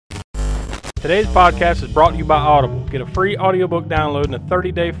Today's podcast is brought to you by Audible. Get a free audiobook download and a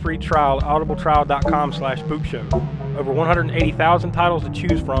 30-day free trial at audibletrial.com/spookshow. Over 180,000 titles to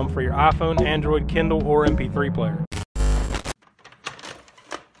choose from for your iPhone, Android, Kindle, or MP3 player.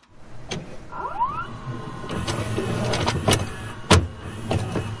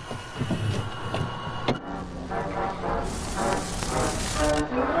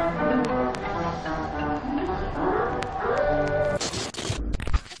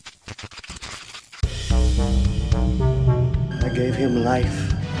 Gave him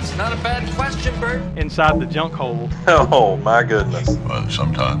life. It's not a bad question, Bert. Inside the junk hole. Oh, my goodness. Well,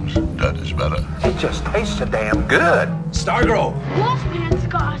 sometimes that is better. It just tastes so damn good. Stargirl. Wolfman's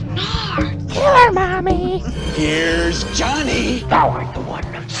got nards. Killer, Mommy. Here's Johnny. Thou art the one.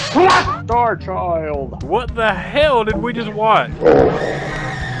 Star Child. What the hell did we just watch?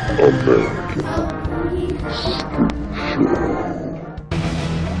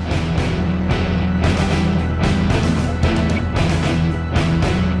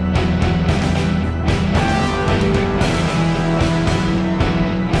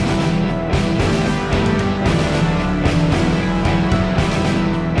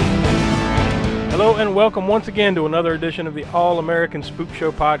 Hello and welcome once again to another edition of the All-American Spook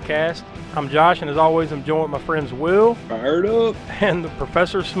Show podcast. I'm Josh, and as always, I'm joined with my friends Will. Fired up. And the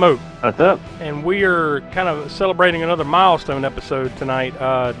Professor Smoke. What's up? And we are kind of celebrating another milestone episode tonight.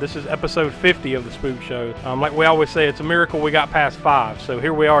 This is episode 50 of the Spook Show. Like we always say, it's a miracle we got past 5. So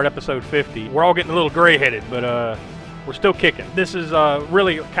here we are at episode 50. We're all getting a little gray-headed, but we're still kicking. This is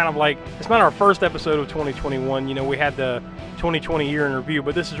really kind of like, it's not our first episode of 2021. You know, we had the 2020 year in review,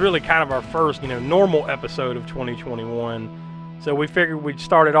 but this is really kind of our first, normal episode of 2021. So we figured we'd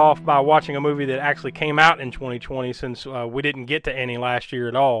start it off by watching a movie that actually came out in 2020 since we didn't get to any last year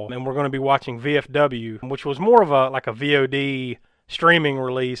at all. And we're going to be watching VFW, which was more of a VOD streaming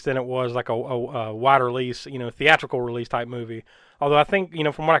release than it was like a wide release, theatrical release type movie. Although I think,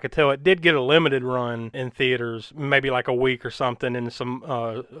 from what I could tell, it did get a limited run in theaters, maybe like a week or something in some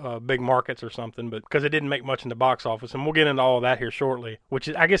big markets or something, but because it didn't make much in the box office. And we'll get into all of that here shortly, which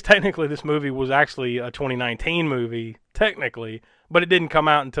is, I guess technically this movie was actually a 2019 movie, technically, but it didn't come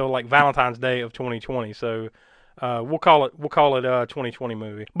out until like Valentine's Day of 2020. So we'll call it a 2020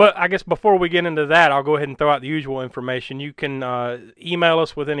 movie. But I guess before we get into that, I'll go ahead and throw out the usual information. You can email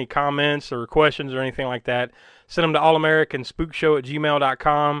us with any comments or questions or anything like that. Send them to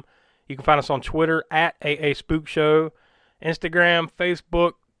allamericanspookshow@gmail.com. You can find us on Twitter at @AASpookShow, Instagram,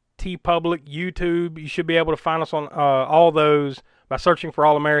 Facebook, TeePublic, YouTube. You should be able to find us on all those by searching for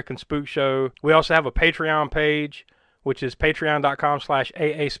All American Spook Show. We also have a Patreon page, which is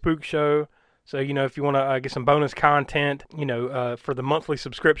patreon.com/AASpookShow. So, if you want to get some bonus content, for the monthly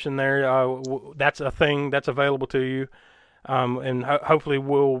subscription there, that's a thing that's available to you. And hopefully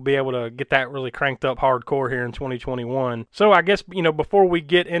we'll be able to get that really cranked up hardcore here in 2021. So I guess, before we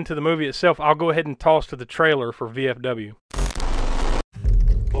get into the movie itself, I'll go ahead and toss to the trailer for VFW.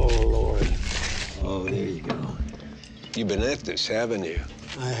 Oh, Lord. Oh, there you go. You've been at this, haven't you?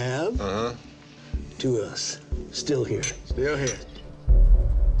 I have? Uh-huh. To us. Still here. Still here.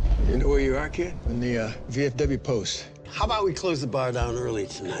 You know where you are, kid? In the VFW Post. How about we close the bar down early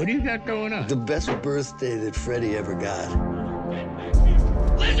tonight? What do you got going on? The best birthday that Freddie ever got.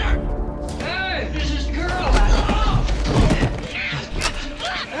 Lizard! Hey, this is Girl!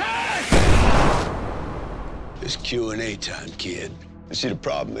 It's Q&A time, kid. See, the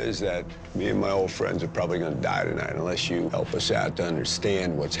problem is that me and my old friends are probably gonna die tonight unless you help us out to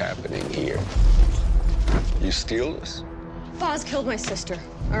understand what's happening here. You steal this? Foz killed my sister,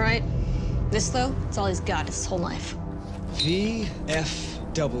 all right? This, though, it's all he's got his whole life.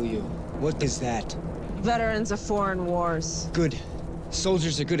 VFW. What is that? Veterans of Foreign Wars. Good.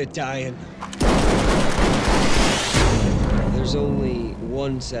 Soldiers are good at dying. There's only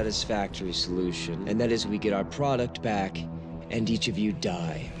one satisfactory solution, and that is we get our product back, and each of you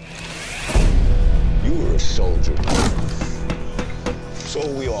die. You were a soldier. So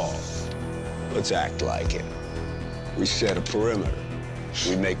are we all. Let's act like it. We set a perimeter.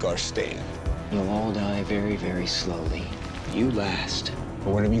 We make our stand. You'll all die very, very slowly. You last.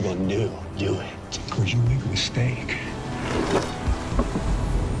 But whatever you gonna do, do it. Because you make a mistake,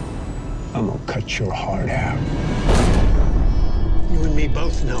 I'm gonna cut your heart out. You and me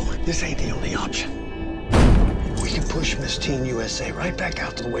both know this ain't the only option. We can push Miss Teen USA right back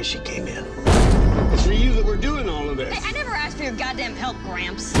out to the way she came in. It's for you that we're doing all of this. Hey, I never asked for your goddamn help,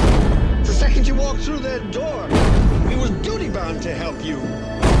 Gramps. The second you walked through that door, we was duty-bound to help you.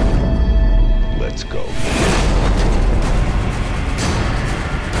 Let's go.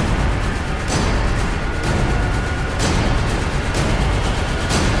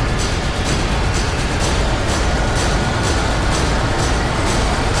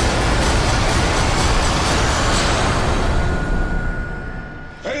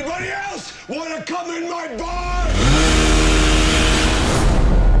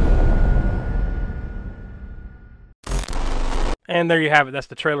 And there you have it. That's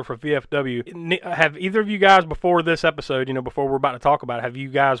the trailer for VFW. Have either of you guys before this episode, before we're about to talk about it, have you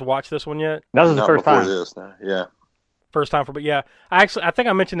guys watched this one yet? That was the first time. This, no. Yeah. First time but yeah. I think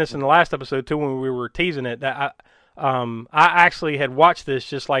I mentioned this in the last episode too when we were teasing it that I actually had watched this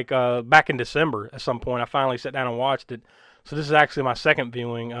just like back in December at some point. I finally sat down and watched it. So this is actually my second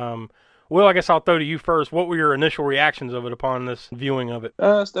viewing. Will, I guess I'll throw to you first. What were your initial reactions of it upon this viewing of it?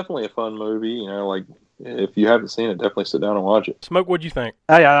 It's definitely a fun movie. Like if you haven't seen it, definitely sit down and watch it. Smoke, what'd you think?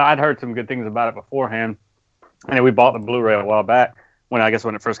 Yeah, I'd heard some good things about it beforehand. And we bought the Blu-ray a while back when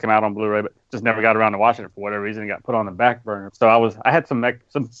it first came out on Blu-ray, but just never got around to watching it for whatever reason. It got put on the back burner. So I had some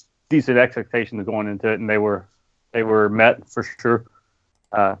decent expectations going into it, and they were met for sure.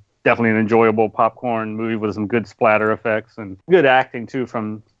 Definitely an enjoyable popcorn movie with some good splatter effects and good acting too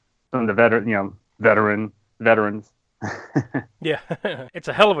from the veterans. Yeah, it's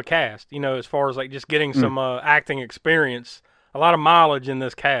a hell of a cast, as far as like just getting some acting experience. A lot of mileage in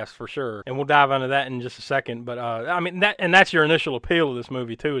this cast for sure, and we'll dive into that in just a second. But I mean that's your initial appeal of this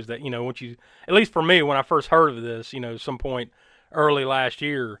movie too, is that once you, at least for me, when I first heard of this, some point early last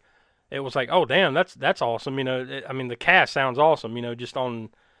year, it was like, oh damn, that's awesome. I mean the cast sounds awesome. Just on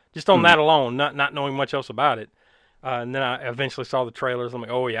that alone, not knowing much else about it. And then I eventually saw the trailers. I'm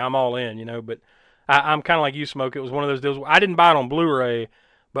like, oh yeah, I'm all in. But I'm kind of like you, Smoke. It was one of those deals. I didn't buy it on Blu-ray,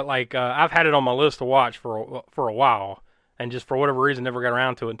 but like I've had it on my list to watch for a while. And just for whatever reason, never got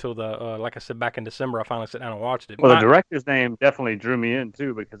around to it until like I said, back in December, I finally sat down and watched it. Well, the director's name definitely drew me in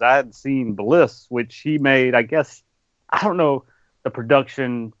too, because I had seen Bliss, which he made. I guess I don't know the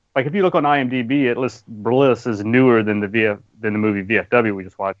production. Like if you look on IMDb, it lists Bliss is newer than the movie VFW we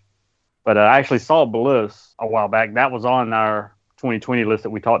just watched. But I actually saw Bliss a while back. That was on our 2020 list that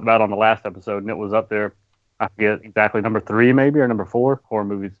we talked about on the last episode, and it was up there. I forget exactly, number 3 maybe, or number 4, horror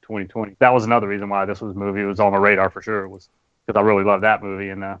movies 2020. That was another reason why this was a movie. It was on my radar for sure. It was because I really loved that movie.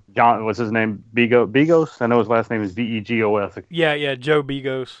 And John, what's his name? Begos? I know his last name is Vegos. Yeah, Joe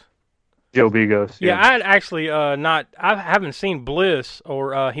Begos. Joe Begos. Yeah, I had actually I haven't seen Bliss,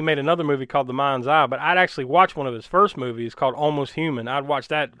 or he made another movie called The Mind's Eye, but I'd actually watched one of his first movies called Almost Human. I'd watched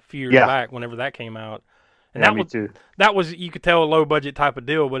that a few years back whenever that came out. And me too. That was, you could tell, a low budget type of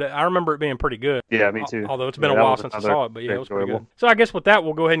deal, but I remember it being pretty good. Yeah, me too. Although it's been a while since I saw it, but yeah, it was pretty good. So I guess with that,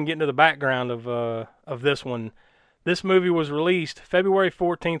 we'll go ahead and get into the background of this one. This movie was released February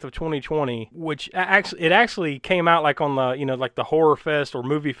 14th of 2020, which actually came out like on the like the Horror Fest or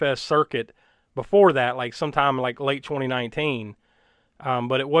Movie Fest circuit before that, like sometime like late 2019.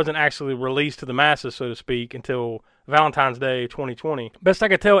 But it wasn't actually released to the masses, so to speak, until Valentine's Day 2020. Best I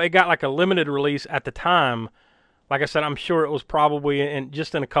could tell, it got like a limited release at the time. Like I said, I'm sure it was probably in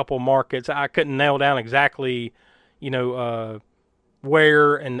a couple markets. I couldn't nail down exactly,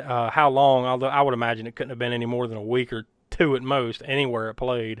 where and how long, although I would imagine it couldn't have been any more than a week or two at most, anywhere it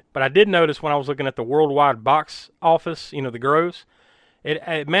played. But I did notice when I was looking at the worldwide box office, the gross,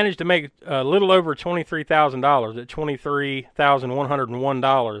 it managed to make a little over $23,000 at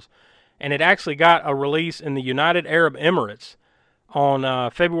 $23,101. And it actually got a release in the United Arab Emirates on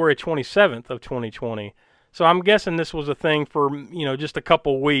February 27th of 2020. So I'm guessing this was a thing for, just a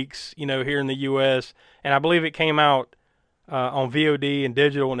couple weeks, here in the U.S. And I believe it came out on VOD and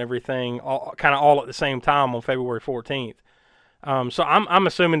digital and everything, kind of all at the same time on February 14th. So I'm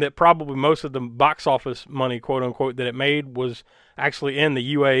assuming that probably most of the box office money, quote unquote, that it made was actually in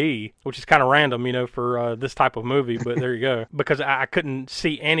the UAE, which is kind of random, for this type of movie. But there you go, because I couldn't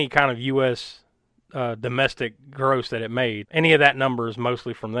see any kind of U.S. Domestic gross that it made. Any of that number is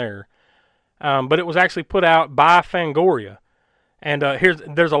mostly from there. But it was actually put out by Fangoria. And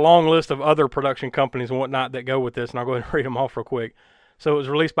there's a long list of other production companies and whatnot that go with this, and I'll go ahead and read them off real quick. So it was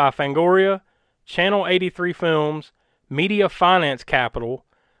released by Fangoria, Channel 83 Films, Media Finance Capital,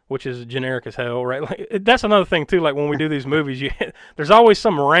 which is generic as hell, right? Like, that's another thing, too. Like, when we do these movies, there's always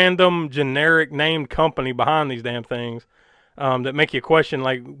some random, generic, named company behind these damn things that make you question,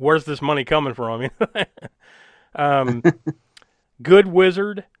 like, where's this money coming from? Good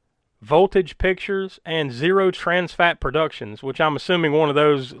Wizard, Voltage Pictures, and Zero Trans Fat Productions, which I'm assuming one of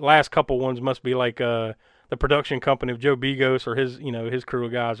those last couple ones must be like the production company of Joe Begos or his crew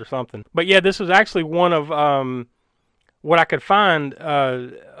of guys or something. But yeah, this was actually one of what I could find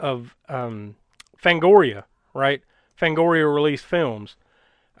of Fangoria, right? Fangoria released films.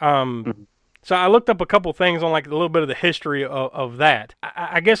 So I looked up a couple things on like a little bit of the history of that.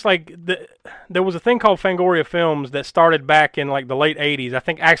 I guess like there was a thing called Fangoria Films that started back in like the late 80s. I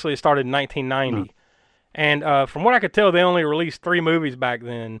think actually it started in 1990. And from what I could tell, they only released 3 movies back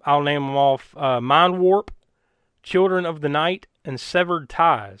then. I'll name them off: Mind Warp, Children of the Night, and Severed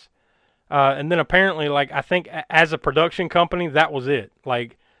Ties. And then apparently, like, I think as a production company, that was it.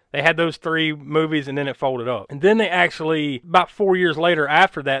 Like, they had those 3 movies and then it folded up. And then they actually, about 4 years later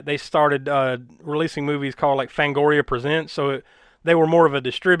after that, they started releasing movies called like Fangoria Presents. So they were more of a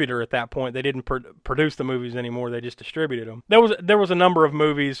distributor at that point. They didn't produce the movies anymore. They just distributed them. There was a number of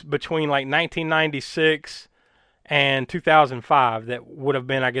movies between like 1996 and 2005 that would have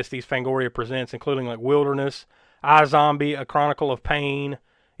been, I guess, these Fangoria Presents, including like Wilderness, iZombie, A Chronicle of Pain,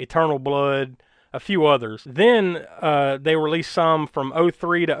 Eternal Blood, a few others. Then they released some from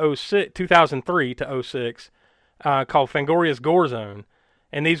 2003 to 06 called Fangoria's Gore Zone.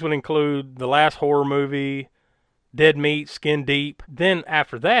 And these would include The Last Horror Movie, Dead Meat, Skin Deep. Then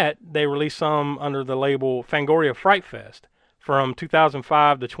after that, they released some under the label Fangoria Fright Fest from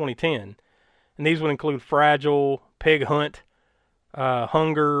 2005 to 2010. And these would include Fragile, Pig Hunt,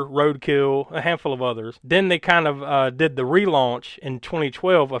 Hunger, Roadkill, a handful of others. Then they kind of did the relaunch in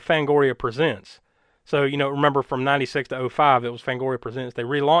 2012 of Fangoria Presents. So, you know, remember from 96 to 05, it was Fangoria Presents. They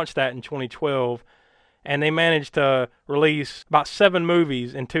relaunched that in 2012, and they managed to release about 7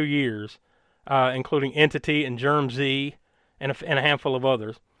 movies in 2 years, including Entity and Germ Z and a handful of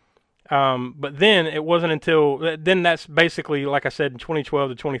others. But then it wasn't until then, that's basically, like I said, in 2012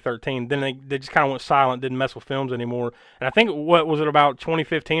 to 2013, then they just kind of went silent, didn't mess with films anymore. And I think, what was it, about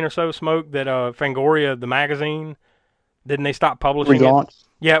 2015 or so, Smoke, that Fangoria, the magazine, didn't they stop publishing Relaunch? it?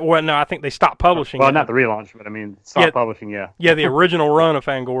 Yeah, well, no, I think they stopped publishing it. Well, not the relaunch, but I mean, stop publishing, yeah. Yeah, the original run of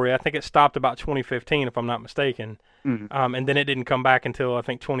Fangoria, I think it stopped about 2015, if I'm not mistaken. Mm-hmm. And then it didn't come back until, I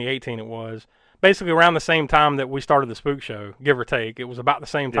think, 2018 it was. Basically around the same time that we started the Spook Show, give or take. It was about the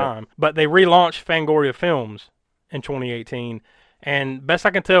same time. But they relaunched Fangoria Films in 2018. And best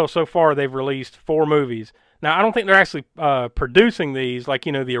I can tell, so far they've released 4 movies. Now, I don't think they're actually producing these, like,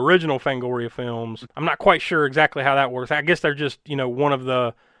 you know, the original Fangoria films. I'm not quite sure exactly how that works. I guess they're just, you know, one of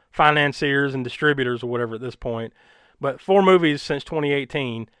the financiers and distributors or whatever at this point. But 4 movies since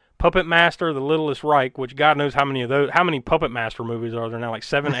 2018. Puppet Master, The Littlest Reich, which God knows how many of those, how many Puppet Master movies are there now? Like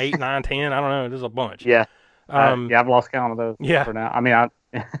 7, 8, 9, 10? I don't know. There's a bunch. Yeah. I've lost count of those for now. I mean,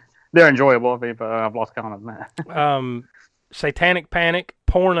 they're enjoyable, but I've lost count of them. Satanic Panic,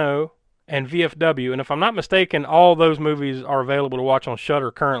 Porno, and VFW. And if I'm not mistaken, all those movies are available to watch on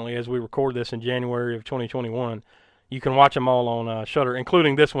Shudder currently as we record this in January of 2021. You can watch them all on Shudder,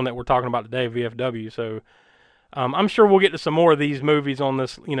 including this one that we're talking about today, VFW. So I'm sure we'll get to some more of these movies on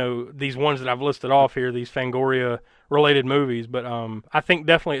this, you know, these ones that I've listed off here, these Fangoria-related movies. But I think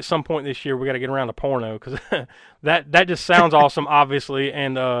definitely at some point this year we got to get around to Porno, because that just sounds awesome, obviously,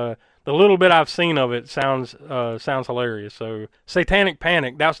 and the little bit I've seen of it sounds hilarious. So Satanic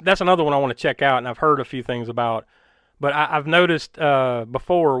Panic, that's another one I want to check out, and I've heard a few things about. But I've noticed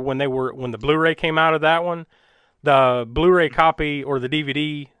before when the Blu-ray came out of that one, the Blu-ray copy or the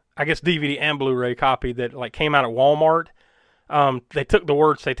DVD, I guess DVD and Blu-ray copy that like came out at Walmart, they took the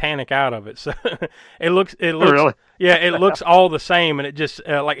word satanic out of it. So it looks really? Yeah, it looks all the same, and it just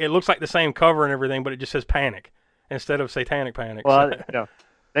like it looks like the same cover and everything, but it just says Panic instead of Satanic Panic. Well, so. you know,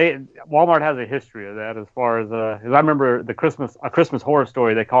 Walmart has a history of that as far as I remember A Christmas Horror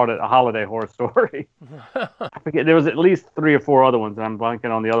Story, they called it a holiday horror story. I forget, there was at least 3 or 4 other ones, and I'm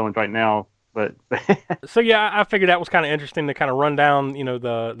blanking on the other ones right now. But so yeah, I figured that was kind of interesting to kind of run down, you know,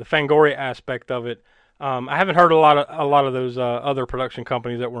 the Fangoria aspect of it. I haven't heard a lot of those other production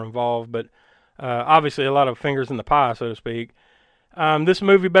companies that were involved, but obviously a lot of fingers in the pie, so to speak. This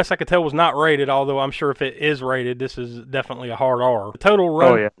movie, best I could tell, was not rated, although I'm sure if it is rated, this is definitely a hard R. The total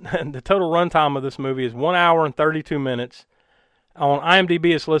runtime of this movie is 1 hour and 32 minutes. On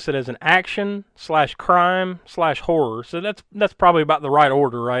IMDb, it's listed as an action/crime/horror. So that's probably about the right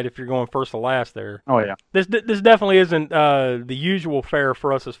order, right? If you're going first to last there. Oh yeah. This definitely isn't the usual fare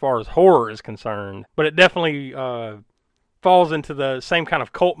for us as far as horror is concerned, but it definitely falls into the same kind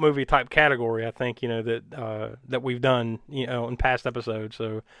of cult movie type category, I think, you know, that we've done, you know, in past episodes.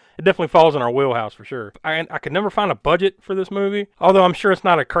 So it definitely falls in our wheelhouse for sure. I could never find a budget for this movie, although I'm sure it's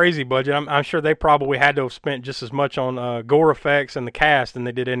not a crazy budget. I'm sure they probably had to have spent just as much on gore effects and the cast than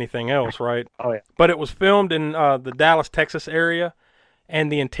they did anything else, right? Oh yeah. But it was filmed in the Dallas, Texas area,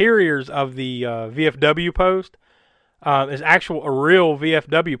 and the interiors of the VFW post is a real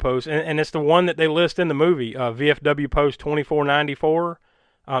VFW post, and it's the one that they list in the movie, VFW post 2494.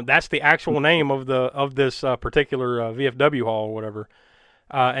 That's the actual name of this particular VFW hall or whatever,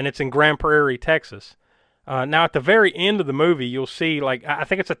 and it's in Grand Prairie, Texas. Now at the very end of the movie, you'll see, like, I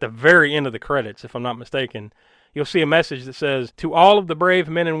think it's at the very end of the credits, if I'm not mistaken, you'll see a message that says, "To all of the brave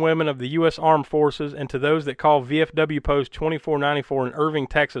men and women of the U.S. Armed Forces and to those that call VFW post 2494 in Irving,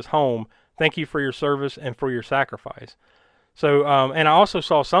 Texas home, thank you for your service and for your sacrifice." So, and I also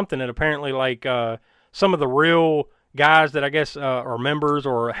saw something that apparently, like, some of the real guys that I guess are members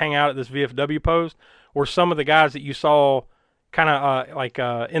or hang out at this VFW post were some of the guys that you saw kind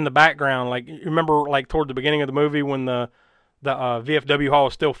of in the background. Like, you remember, like, toward the beginning of the movie when the VFW hall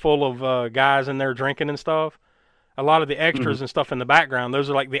is still full of guys in there drinking and stuff? A lot of the extras and stuff in the background, those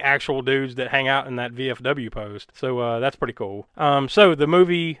are like the actual dudes that hang out in that VFW post. So that's pretty cool. So the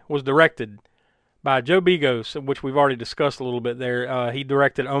movie was directed by Joe Begos, which we've already discussed a little bit there. He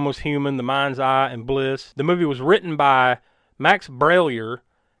directed Almost Human, The Mind's Eye, and Bliss. The movie was written by Max Brallier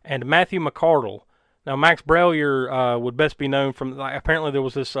and Matthew McArdle. Now, Max Brallier would best be known from, like, apparently there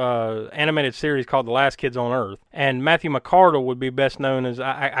was this animated series called The Last Kids on Earth. And Matthew McArdle would be best known as,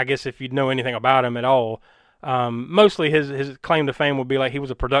 I guess if you know anything about him at all, mostly his claim to fame would be like he was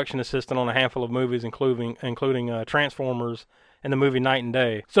a production assistant on a handful of movies, including Transformers and the movie Night and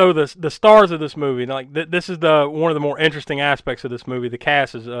Day. So the stars of this movie, like this is one of the more interesting aspects of this movie. The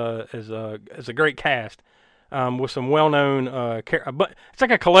cast is a great cast with some well-known, but it's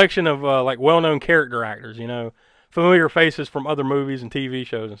like a collection of like well-known character actors, you know, familiar faces from other movies and TV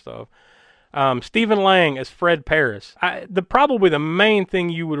shows and stuff. Stephen Lang as Fred Paris. Probably the main thing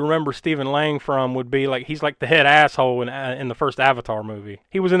you would remember Stephen Lang from would be like he's like the head asshole in the first Avatar movie.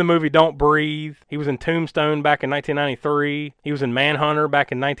 He was in the movie Don't Breathe. He was in Tombstone back in 1993. He was in Manhunter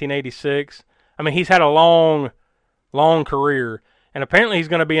back in 1986. I mean, he's had a long career. And apparently he's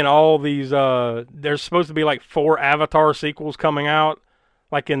going to be in all these, there's supposed to be like 4 Avatar sequels coming out,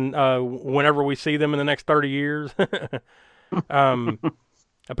 like in whenever we see them in the next 30 years.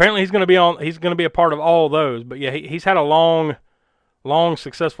 Apparently he's going to be a part of all those. But yeah, he's had a long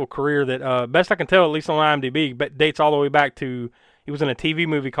successful career that, best I can tell, at least on IMDb, dates all the way back to, he was in a TV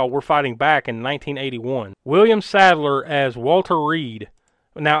movie called We're Fighting Back in 1981. William Sadler as Walter Reed.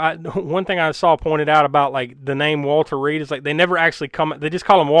 Now, one thing I saw pointed out about like the name Walter Reed is like they never actually they just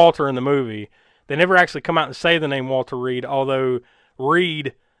call him Walter in the movie. They never actually come out and say the name Walter Reed, although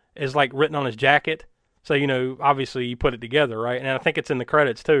Reed is like written on his jacket. So, you know, obviously you put it together, right? And I think it's in the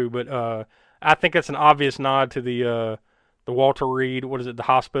credits too, but I think it's an obvious nod to the Walter Reed, what is it, the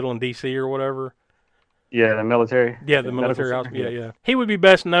hospital in D.C. or whatever? Yeah, the military. Yeah, the military hospital. Yeah. He would be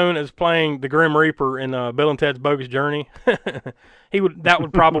best known as playing the Grim Reaper in Bill and Ted's Bogus Journey. That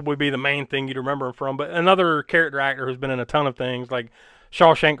would probably be the main thing you'd remember him from. But another character actor who's been in a ton of things like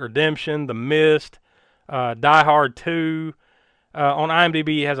Shawshank Redemption, The Mist, Die Hard 2. On IMDb,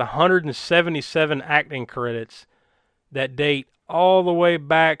 he has 177 acting credits that date all the way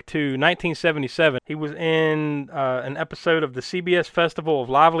back to 1977. He was in an episode of the CBS Festival of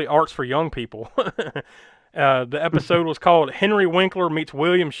Lively Arts for Young People. The episode was called Henry Winkler Meets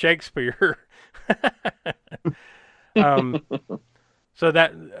William Shakespeare. So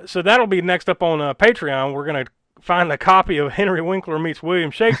that'll be next up on Patreon. We're going to find a copy of Henry Winkler Meets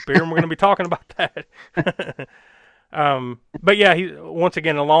William Shakespeare, and we're going to be talking about that. But yeah, he once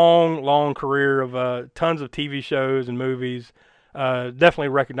again a long career of tons of TV shows and movies. Definitely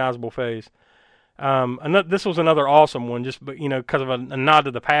a recognizable face. This was another awesome one, just because of a nod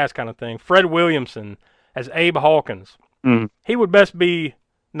to the past kind of thing. Fred Williamson as Abe Hawkins. He would best be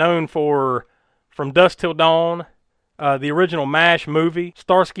known for From Dusk Till Dawn, the original MASH movie,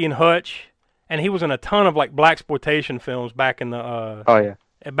 Starsky and Hutch, and he was in a ton of like blaxploitation films back in the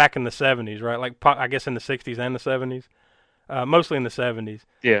back in the 70s, right? Like I guess in the 60s and the 70s, mostly in the 70s.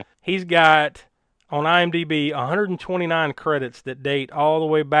 Yeah, he's got on IMDb 129 credits that date all the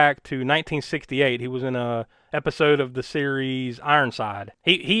way back to 1968. He was in a episode of the series Ironside.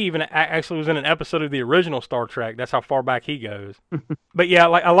 He even actually was in an episode of the original Star Trek. That's how far back he goes. But yeah,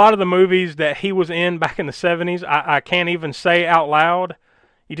 like a lot of the movies that he was in back in the 70s, I can't even say out loud.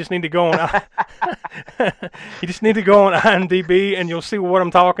 You just need to go on. You just need to go on IMDb, and you'll see what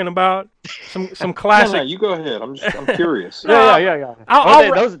I'm talking about. Some classic. No, you go ahead. I'm curious. Yeah.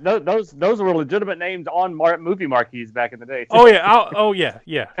 Those were legitimate names on movie marquees back in the day. Too. Oh yeah.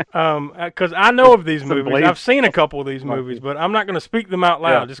 Because I know of these movies. I've seen a couple of these movies, but I'm not going to speak them out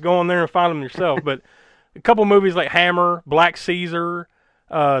loud. Yeah. Just go on there and find them yourself. But a couple movies like Hammer, Black Caesar,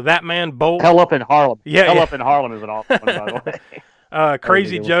 That Man Bolt. Hell Up in Harlem. Hell Up in Harlem is an awesome one, by the way.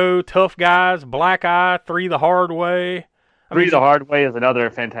 Crazy Joe, Tough Guys, Black Eye, Three the Hard Way. The Hard Way is another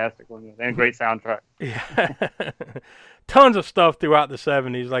fantastic one, and great soundtrack. Yeah. Tons of stuff throughout the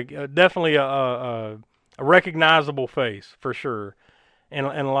 70s, like definitely a recognizable face, for sure, in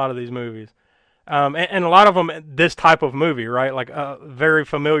a lot of these movies. And a lot of them, this type of movie, right? Like a very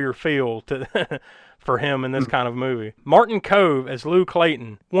familiar feel to for him in this kind of movie. Martin Kove as Lou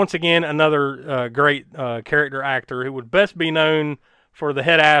Clayton. Once again, another great character actor who would best be known for the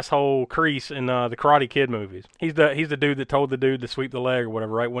head asshole Kreese in the Karate Kid movies. He's the dude that told the dude to sweep the leg or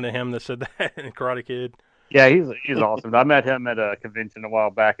whatever, right? Wasn't it him that said that in Karate Kid? Yeah, he's awesome. I met him at a convention a while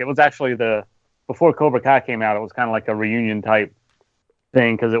back. It was actually before Cobra Kai came out. It was kind of like a reunion type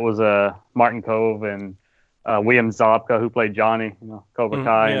thing because it was Martin Kove and William Zabka, who played Johnny, Cobra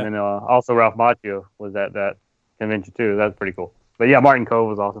Kai, yeah. and then also Ralph Macchio was at that convention too. That's pretty cool. But yeah, Martin Kove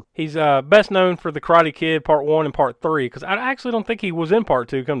was awesome. He's best known for the Karate Kid Part 1 and Part 3, because I actually don't think he was in Part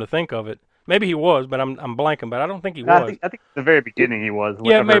 2, come to think of it. Maybe he was, but I'm blanking, but I don't think he was. I think at the very beginning he was.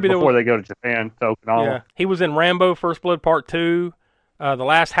 Yeah, maybe before they go to Japan to Okinawa. Yeah. He was in Rambo First Blood Part 2, The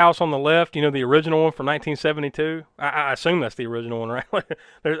Last House on the Left, the original one from 1972. I assume that's the original one, right?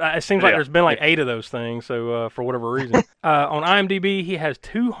 It seems like there's been like 8 of those things, so for whatever reason. On IMDb, he has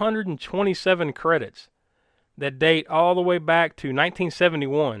 227 credits that date all the way back to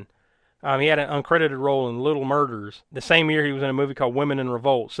 1971. He had an uncredited role in Little Murders. The same year he was in a movie called Women in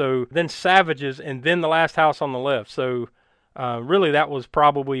Revolt. So then Savages, and then The Last House on the Left. So really that was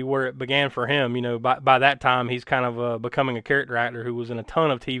probably where it began for him. By that time he's kind of becoming a character actor who was in a ton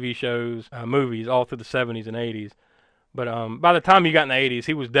of TV shows, movies, all through the 70s and 80s. But by the time you got in the 80s,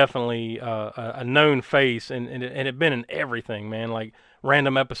 he was definitely a known face, and it had been in everything, man. Like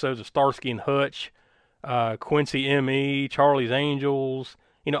random episodes of Starsky and Hutch, Quincy M.E., Charlie's Angels,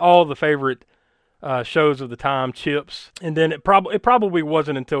 all the favorite shows of the time, Chips. And then it probably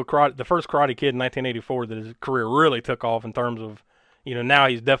wasn't until the first Karate Kid in 1984 that his career really took off in terms of, now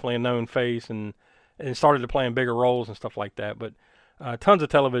he's definitely a known face and started to play in bigger roles and stuff like that. But tons of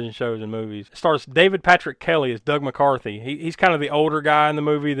television shows and movies. It stars David Patrick Kelly as Doug McCarthy. He's kind of the older guy in the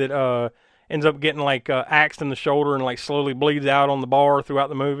movie that ends up getting axed in the shoulder and slowly bleeds out on the bar throughout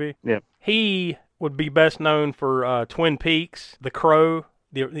the movie. Yeah. He would be best known for Twin Peaks, The Crow,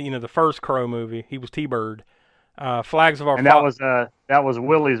 the first Crow movie. He was T-Bird. Flags of Our Fire. And that was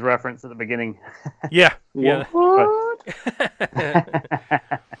Willie's reference at the beginning. Yeah.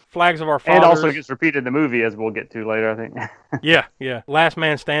 Flags of Our Fathers. And also gets repeated in the movie, as we'll get to later, I think. Yeah. Last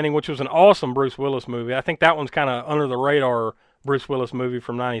Man Standing, which was an awesome Bruce Willis movie. I think that one's kind of under the radar Bruce Willis movie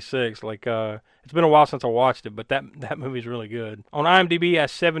from '96. It's been a while since I watched it, but that movie's really good. On IMDb, he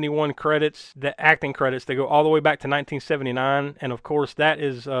has 71 credits, the acting credits. They go all the way back to 1979, and of course, that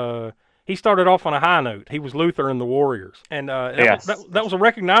is he started off on a high note. He was Luther in The Warriors, and that was a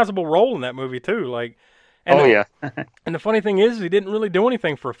recognizable role in that movie too. And the funny thing is, he didn't really do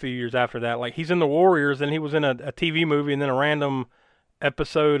anything for a few years after that. He's in The Warriors, and he was in a TV movie, and then a random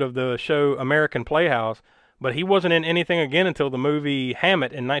episode of the show American Playhouse. But he wasn't in anything again until the movie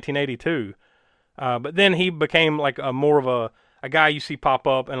Hammett in 1982. But then he became more of a guy you see pop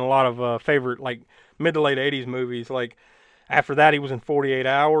up in a lot of favorite mid to late 80s movies. After that, he was in 48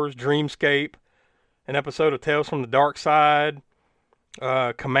 Hours, Dreamscape, an episode of Tales from the Dark Side,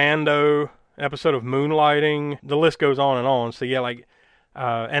 Commando, an episode of Moonlighting. The list goes on and on. So yeah,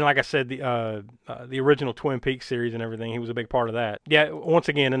 and like I said, the original Twin Peaks series and everything, he was a big part of that. Yeah, once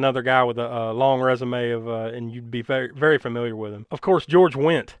again, another guy with a long resume and you'd be very, very familiar with him. Of course, George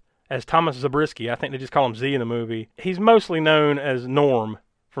Wendt as Thomas Zabriskie. I think they just call him Z in the movie. He's mostly known as Norm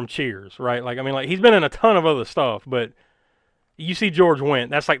from Cheers, right? He's been in a ton of other stuff, but you see George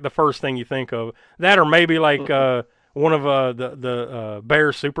Wendt, that's the first thing you think of. That or maybe one of the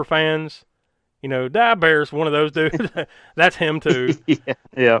Bears super fans. Die Bears, one of those dudes. That's him too.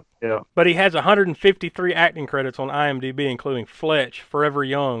 Yeah. But he has 153 acting credits on IMDb, including Fletch, Forever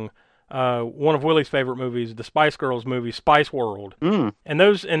Young, one of Willie's favorite movies, the Spice Girls movie, Spice World. Mm.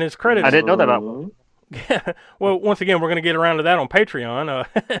 And his credits. I didn't know that about Willie. Yeah. Well, once again, we're going to get around to that on Patreon.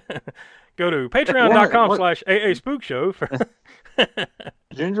 Go to patreon.com/AASpookShow.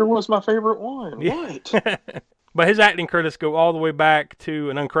 Ginger was my favorite one. Yeah. What? But his acting credits go all the way back to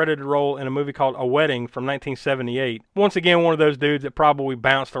an uncredited role in a movie called A Wedding from 1978. Once again, one of those dudes that probably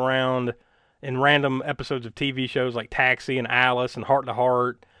bounced around in random episodes of TV shows like Taxi and Alice and Heart to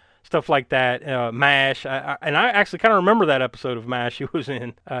Heart, stuff like that. MASH. I actually kind of remember that episode of MASH he was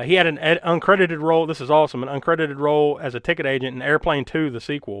in. He had an uncredited role. This is awesome. An uncredited role as a ticket agent in Airplane 2, the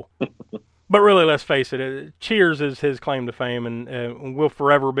sequel. But really, let's face it, Cheers is his claim to fame and will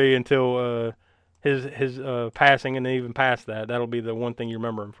forever be until his passing, and even past that. That'll be the one thing you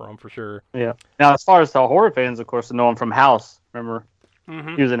remember him from, for sure. Yeah. Now, as far as the horror fans, of course, know him from House. Remember?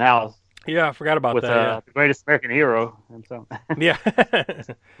 Mm-hmm. He was in House. Yeah, I forgot about with, that. The Greatest American Hero. And so. Yeah.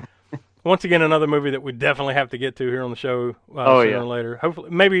 Once again, another movie that we definitely have to get to here on the show sooner or later.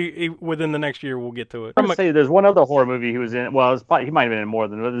 Hopefully, maybe within the next year we'll get to it. I'm going to say there's one other horror movie he was in. Well, he might have been in more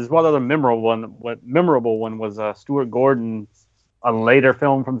than, but there's one other memorable one. What memorable one was Stuart Gordon's, a later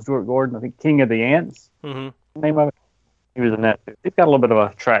film from Stuart Gordon, I think King of the Ants. Mm-hmm. Name of it. He was in that. He's got a little bit of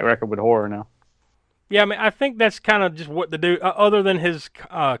a track record with horror now. Yeah, I mean, I think that's kind of just what the dude, other than his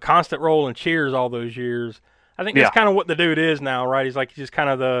constant role in Cheers all those years, I think that's kind of what the dude is now, right? He's just kind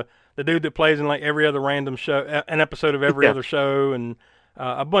of the dude that plays in like every other random show, an episode of every other show, and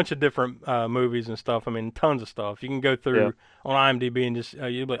a bunch of different movies and stuff. I mean, tons of stuff. You can go through on IMDb and just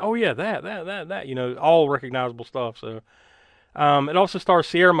you'll be like, oh yeah, that, you know, all recognizable stuff. So it also stars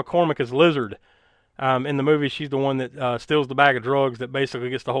Sierra McCormick as Lizard. In the movie, she's the one that steals the bag of drugs that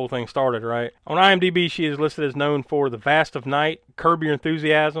basically gets the whole thing started, right? On IMDb, she is listed as known for The Vast of Night, Curb Your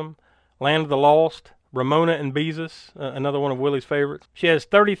Enthusiasm, Land of the Lost, Ramona and Beezus, another one of Willie's favorites. She has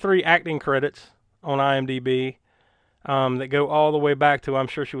 33 acting credits on IMDb that go all the way back to, I'm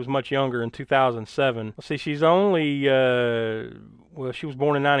sure she was much younger, in 2007. Let's see, she's only, well, she was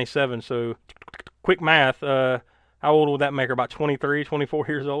born in 97, so quick math, how old would that make her? About 23, 24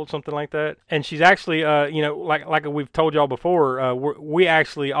 years old, something like that. And she's actually, you know, like we've told y'all before, we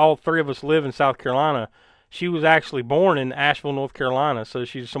actually, all three of us live in South Carolina. She was actually born in Asheville, North Carolina, so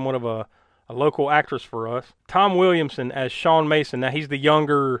she's somewhat of a local actress for us. Tom Williamson as Sean Mason. Now, he's the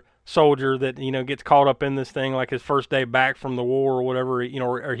younger soldier that, you know, gets caught up in this thing, like his first day back from the war or whatever, you know,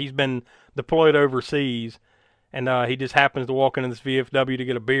 or he's been deployed overseas. And he just happens to walk into this VFW to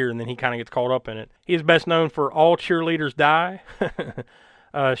get a beer, and then he kind of gets caught up in it. He is best known for All Cheerleaders Die,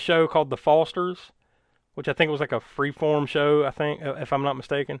 a show called The Fosters, which I think was like a freeform show, I think, if I'm not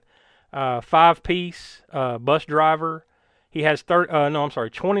mistaken. Five Piece, Bus Driver. He has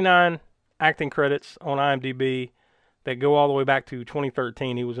 29 acting credits on IMDb that go all the way back to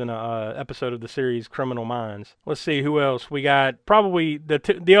 2013. He was in an episode of the series Criminal Minds. Let's see who else. We got probably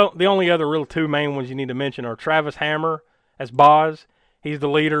the only other real two main ones you need to mention are Travis Hammer as Boz. He's the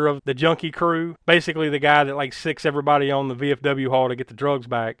leader of the junkie crew, basically the guy that like sicks everybody on the VFW hall to get the drugs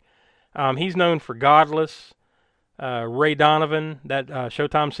back. He's known for Godless, Ray Donovan, that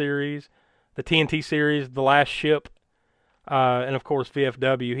Showtime series, the TNT series, The Last Ship, and of course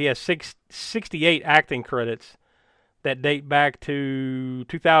VFW. He has 68 acting credits that date back to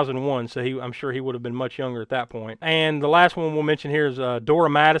 2001, so I'm sure he would have been much younger at that point. And the last one we'll mention here is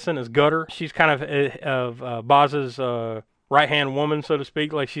Dora Madison as Gutter. She's kind of Boz's right-hand woman, so to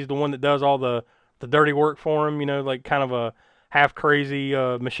speak. Like, she's the one that does all the dirty work for him, you know, like kind of a half-crazy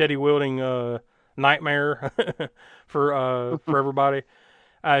machete-wielding nightmare for everybody.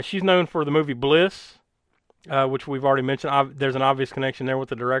 She's known for the movie Bliss, which we've already mentioned. There's an obvious connection there with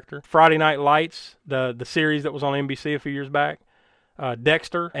the director. Friday Night Lights, the series that was on NBC a few years back.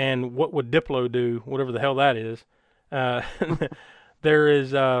 Dexter, and What Would Diplo Do, whatever the hell that is.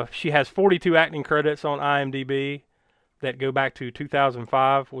 She has 42 acting credits on IMDb that go back to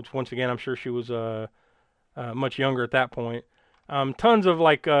 2005, which once again, I'm sure she was much younger at that point. Tons of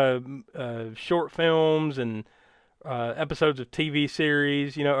like short films and episodes of TV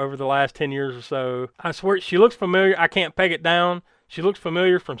series, you know, over the last 10 years or so. I swear, she looks familiar. I can't peg it down. She looks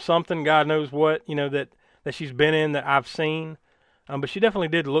familiar from something, God knows what, you know, that she's been in that I've seen. But she definitely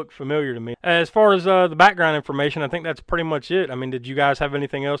did look familiar to me. As far as the background information, I think that's pretty much it. I mean, did you guys have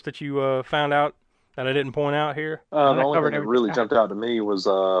anything else that you found out that I didn't point out here? The only thing that really jumped out to me was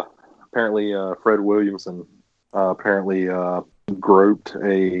apparently Fred Williamson apparently groped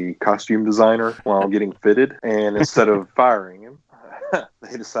a costume designer while getting fitted, and instead of firing him,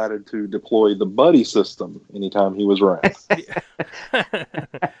 they decided to deploy the buddy system anytime he was around.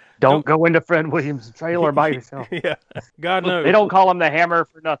 Don't go into Fred Williams' trailer by yourself. Yeah, God knows. They don't call him the Hammer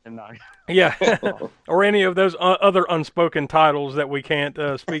for nothing, though. Yeah, or any of those other unspoken titles that we can't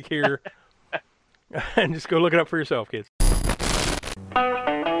speak here. And just go look it up for yourself, kids.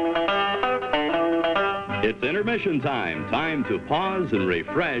 It's intermission time. Time to pause and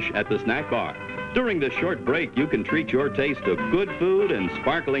refresh at the snack bar. During this short break, you can treat your taste of good food and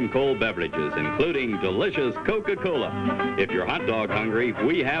sparkling cold beverages, including delicious Coca-Cola. If you're hot dog hungry,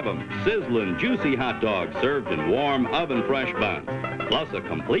 we have them. Sizzling, juicy hot dogs served in warm, oven-fresh buns. Plus a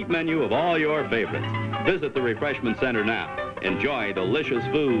complete menu of all your favorites. Visit the Refreshment Center now. Enjoy delicious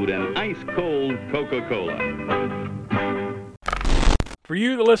food and ice-cold Coca-Cola. For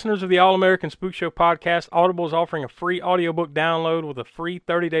you, the listeners of the All-American Spook Show podcast, Audible is offering a free audiobook download with a free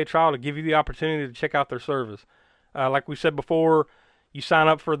 30-day trial to give you the opportunity to check out their service. Like we said before, you sign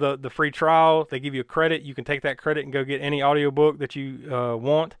up for the free trial. They give you a credit. You can take that credit and go get any audiobook that you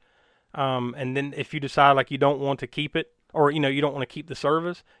want. And then if you decide like you don't want to keep it, or you don't want to keep the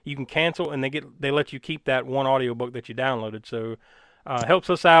service, you can cancel, and they let you keep that one audiobook that you downloaded. So helps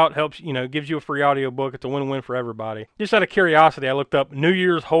us out, gives you a free audiobook. It's a win-win for everybody. Just out of curiosity, I looked up New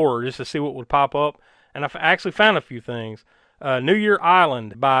Year's Horror just to see what would pop up, and I actually found a few things. New Year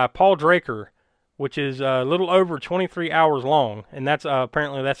Island by Paul Draker which is a little over 23 hours long, and that's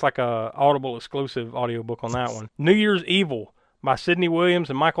apparently that's like a Audible exclusive audiobook on that one. New Year's Evil by Sidney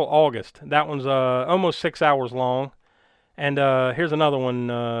Williams and Michael August. That one's almost 6 hours long. And here's another one,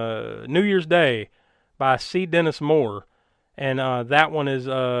 New Year's Day by C. Dennis Moore. And that one is,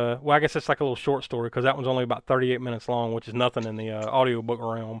 well, I guess it's like a little short story because that one's only about 38 minutes long, which is nothing in the audiobook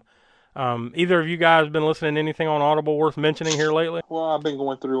realm. Either of you guys been listening to anything on Audible worth mentioning here lately? Well, I've been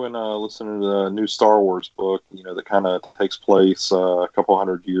going through and listening to the new Star Wars book, that kind of takes place a couple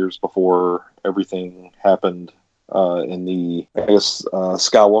hundred years before everything happened in the, I guess,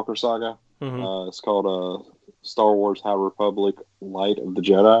 Skywalker saga. Mm-hmm. It's called Star Wars High Republic Light of the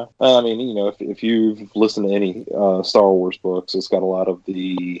Jedi. I mean, if you've listened to any Star Wars books, it's got a lot of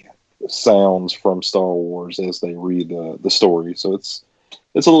the sounds from Star Wars as they read the story. So it's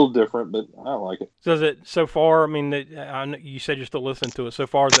a little different, but I like it. Does it so far? I mean, you said you're still listening to it. So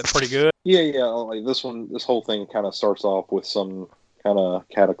far, is that pretty good? Yeah. Like this whole thing kind of starts off with some kind of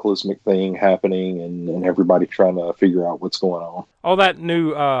cataclysmic thing happening and everybody trying to figure out what's going on. All that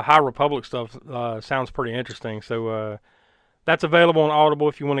new High Republic stuff sounds pretty interesting. So that's available on Audible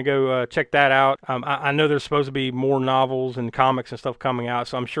if you want to go check that out. I know there's supposed to be more novels and comics and stuff coming out,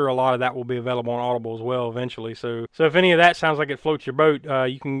 so I'm sure a lot of that will be available on Audible as well eventually. So if any of that sounds like it floats your boat,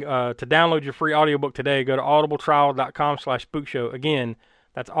 you can to download your free audiobook today, go to audibletrial.com/spookshow. Again,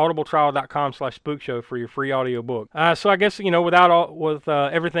 that's audibletrial.com/spookshow for your free audiobook. So I guess, with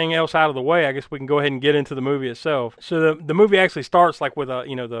everything else out of the way, I guess we can go ahead and get into the movie itself. So the movie actually starts like with a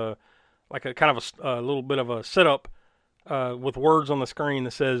kind of a little bit of a setup with words on the screen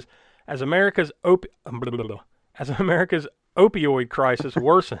that says, as America's opioid crisis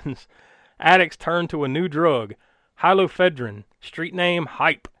worsens, addicts turn to a new drug, hylofedrin, street name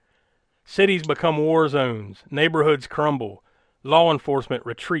Hype. Cities become war zones, neighborhoods crumble. Law enforcement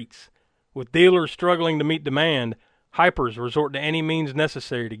retreats. With dealers struggling to meet demand, hypers resort to any means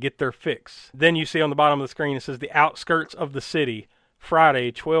necessary to get their fix. Then you see on the bottom of the screen, it says the outskirts of the city,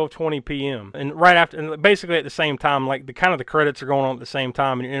 Friday, 12:20 p.m. And right after, and basically at the same time, like the credits are going on at the same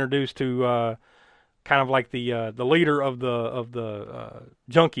time, and you're introduced to kind of like the leader of the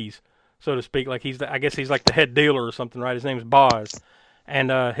junkies, so to speak. Like I guess he's like the head dealer or something, right? His name's Boz.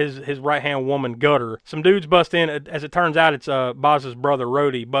 And his right-hand woman, Gutter. Some dudes bust in. As it turns out, it's Boz's brother,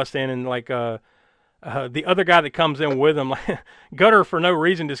 Rhodey, bust in, and like the other guy that comes in with him, like, Gutter for no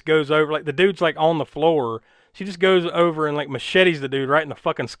reason just goes over. Like the dude's like on the floor. She just goes over and like machetes the dude right in the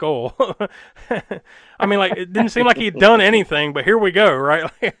fucking skull. I mean, like it didn't seem like he'd done anything, but here we go, right?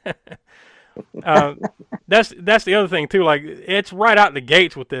 That's the other thing too. Like it's right out the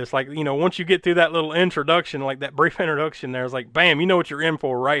gates with this. Like once you get through that little introduction, like that brief introduction, there's like bam, you know what you're in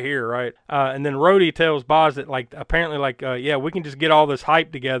for right here, right? And then Rhodey tells Boz that like apparently like yeah, we can just get all this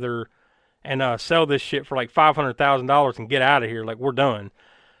hype together and sell this shit for like $500,000 and get out of here. Like we're done.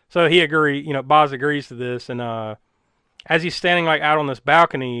 So he Boz agrees to this, and as he's standing like out on this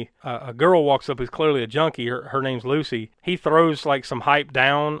balcony, a girl walks up who's clearly a junkie. Her name's Lucy. He throws like some hype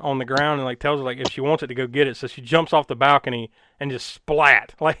down on the ground and like tells her like if she wants it to go get it. So she jumps off the balcony and just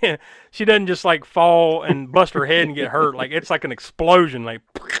splat. Like she doesn't just like fall and bust her head and get hurt. Like it's like an explosion. Like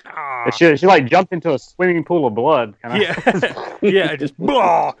she like jumped into a swimming pool of blood. Yeah, yeah, just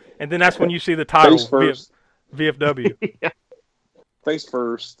blah. And then that's when you see the title VFW. Yeah. Face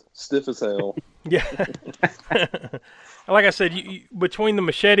first, stiff as hell. Yeah. Like I said, you, between the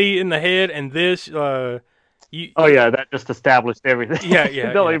machete in the head and this, that just established everything.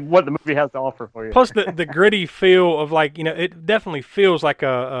 Yeah. What the movie has to offer for you. Plus the gritty feel of like, it definitely feels like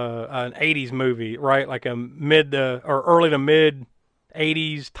an 80s movie, right? Like a mid or early to mid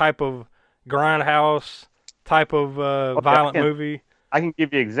 80s type of grindhouse type of violent movie. I can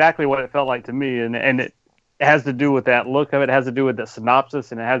give you exactly what it felt like to me, and it has to do with that look of it. It has to do with the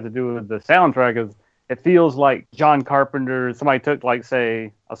synopsis, and it has to do with the soundtrack. It feels like John Carpenter, somebody took like,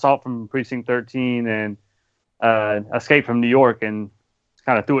 say, Assault from Precinct 13 and Escape from New York and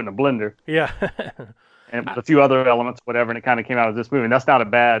kind of threw it in a blender. Yeah. And a few other elements, whatever, and it kind of came out of this movie. And that's not a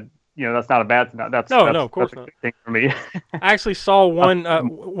bad, that's not a bad, that's of course that's a not. good thing for me. I actually saw one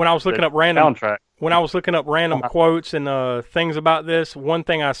when I was looking up random soundtrack. When I was looking up random quotes and things about this. One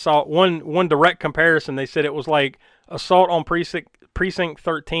thing I saw, one direct comparison, they said it was like Assault on Precinct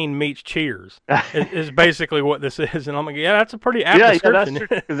 13 meets Cheers. is basically what this is, and I'm like, yeah, that's a pretty apt description. Yeah,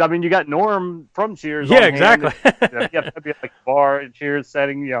 that's true. Because you got Norm from Cheers. Yeah, exactly. You have to be like a bar and Cheers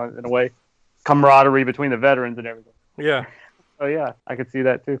setting, in a way, camaraderie between the veterans and everything. Yeah. Oh yeah, I could see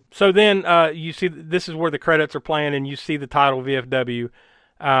that too. So then you see this is where the credits are playing, and you see the title VFW.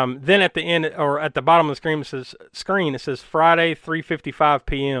 Then at the end or at the bottom of the screen it says Friday 3:55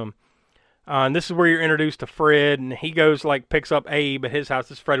 p.m. And this is where you're introduced to Fred, and he goes, like, picks up Abe at his house.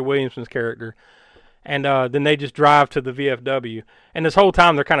 This is Fred Williamson's character. And then they just drive to the VFW. And this whole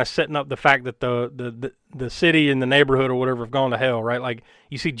time, they're kind of setting up the fact that the city and the neighborhood or whatever have gone to hell, right? Like,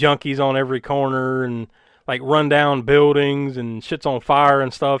 you see junkies on every corner and, like, run-down buildings and shit's on fire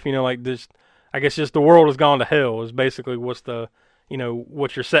and stuff. You know, like, this, I guess just the world has gone to hell is basically what's the, you know,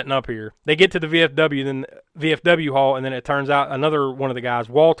 what you're setting up here. They get to the VFW hall, and then it turns out another one of the guys,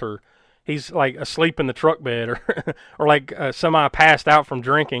 Walter, he's like asleep in the truck bed, or like semi-passed out from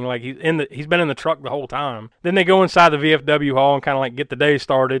drinking. Like he's been in the truck the whole time. Then they go inside the VFW hall and kind of like get the day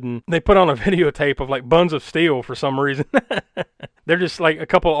started, and they put on a videotape of like Buns of Steel for some reason. They're just like a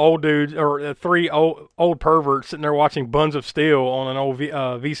couple of old dudes, or three old perverts sitting there watching Buns of Steel on an old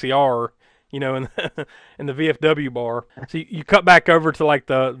VCR. You know, in the VFW bar. So you cut back over to like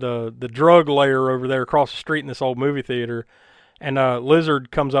the drug layer over there across the street in this old movie theater. And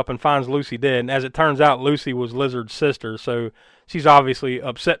Lizard comes up and finds Lucy dead. And as it turns out, Lucy was Lizard's sister, so she's obviously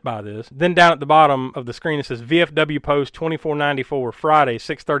upset by this. Then down at the bottom of the screen, it says VFW Post 2494, Friday,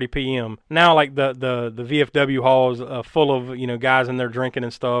 6:30 p.m. Now, like the VFW hall is full of, you know, guys in there drinking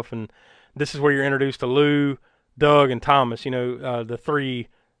and stuff. And this is where you're introduced to Lou, Doug, and Thomas. You know, the three,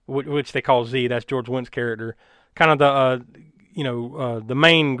 which they call Z. That's George Wendt's character. Kind of the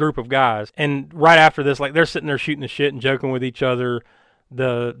main group of guys. And right after this, like, they're sitting there shooting the shit and joking with each other.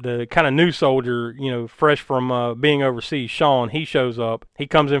 The kind of new soldier, you know, fresh from being overseas, Sean, he shows up. He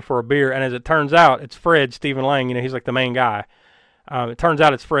comes in for a beer, and as it turns out, it's Fred, Stephen Lang. You know, he's like the main guy. It turns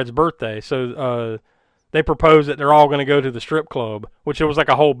out it's Fred's birthday, so they propose that they're all going to go to the strip club, which there was like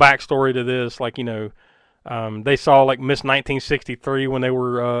a whole backstory to this, like, you know, they saw like Miss 1963 when they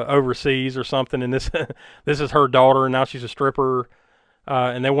were overseas or something, and this is her daughter, and now she's a stripper,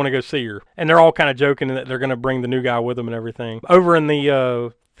 and they want to go see her. And they're all kind of joking that they're going to bring the new guy with them and everything. Over in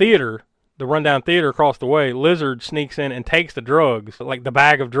the theater, the rundown theater across the way, Lizard sneaks in and takes the drugs, like the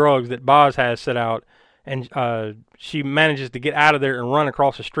bag of drugs that Boz has set out, and she manages to get out of there and run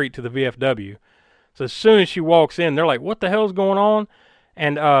across the street to the VFW. So as soon as she walks in, they're like, what the hell's going on?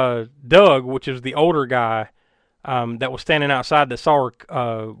 And Doug, which is the older guy that was standing outside that saw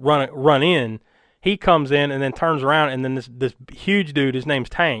her run in, he comes in and then turns around, and then this huge dude, his name's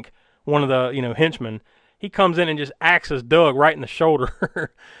Tank, one of the, you know, henchmen, he comes in and just axes Doug right in the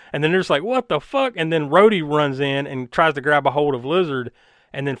shoulder. And then they're just like, what the fuck? And then Rhodey runs in and tries to grab a hold of Lizard,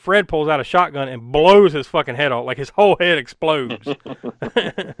 and then Fred pulls out a shotgun and blows his fucking head off. Like, his whole head explodes.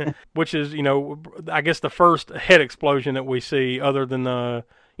 Which is, you know, I guess the first head explosion that we see, other than the,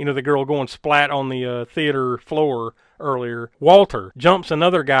 you know, the girl going splat on the theater floor earlier. Walter jumps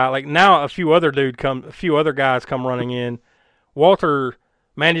another guy. Like, now a few other guys come running in. Walter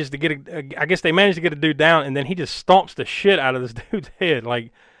manages to get I guess they managed to get a dude down, and then he just stomps the shit out of this dude's head.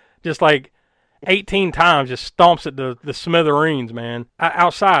 Like, just like 18 times, just stomps at the smithereens, man.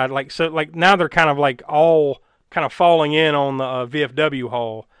 Outside, like, so, like, now they're kind of like all kind of falling in on the VFW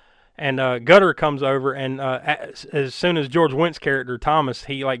hall, and Gutter comes over, and as soon as George Wendt's character Thomas,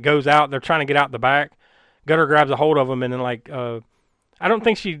 he like goes out, they're trying to get out the back. Gutter grabs a hold of him, and then like I don't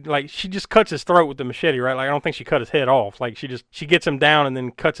think she just cuts his throat with the machete, right? Like, I don't think she cut his head off. Like, she gets him down and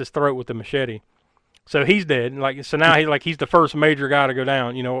then cuts his throat with the machete. So he's dead. Like, so now he's the first major guy to go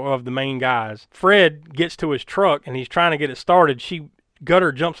down, you know, of the main guys. Fred gets to his truck and he's trying to get it started.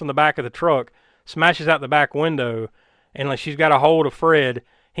 Gutter jumps on the back of the truck, smashes out the back window, and like she's got a hold of Fred.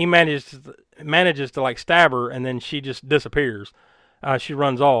 He manages to like stab her, and then she just disappears. She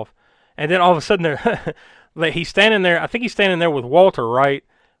runs off, and then all of a sudden like, he's standing there. I think he's standing there with Walter right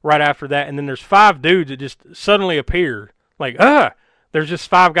after that, and then there's 5 dudes that just suddenly appear. Like, there's just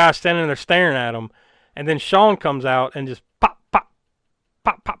 5 guys standing there staring at him. And then Sean comes out and just pop, pop,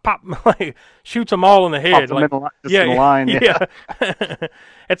 pop, pop, pop, like shoots them all in the head. Like, in the line. Yeah.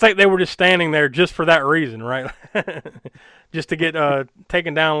 It's like they were just standing there just for that reason, right? Just to get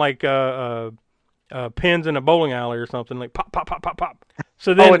taken down like pins in a bowling alley or something. Like pop, pop, pop, pop, pop.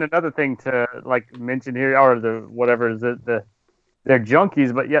 So then, and another thing to like mention here, or the whatever, is that they're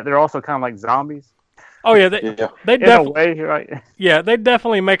junkies, but yet they're also kind of like zombies. Oh yeah, they definitely, right? Yeah, they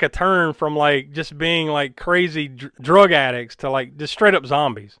definitely make a turn from like just being like crazy drug addicts to like just straight up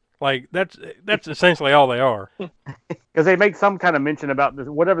zombies. Like that's essentially all they are. Because they make some kind of mention about this,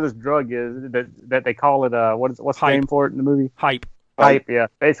 whatever this drug is that they call it. What's the name for it in the movie? Hype. Hype. Yeah.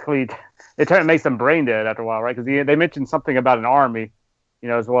 Basically, it makes them brain dead after a while, right? Because they mentioned something about an army, you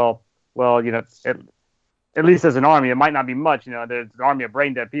know, as well. Well, you know, at least as an army, it might not be much, you know, there's an army of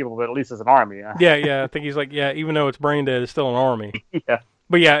brain dead people, but at least as an army. Yeah, I think he's like, yeah, even though it's brain dead, it's still an army. Yeah.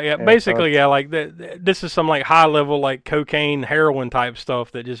 But yeah, basically, like this is some like high level like cocaine, heroin type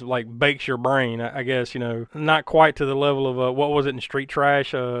stuff that just like bakes your brain. I guess not quite to the level of what was it in Street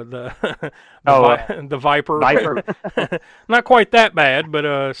Trash, the the Viper. Not quite that bad,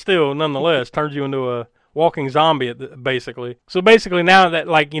 but still, nonetheless, turns you into a walking zombie basically. So basically, now that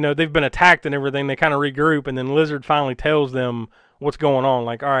they've been attacked and everything, they kind of regroup, and then Lizard finally tells them what's going on.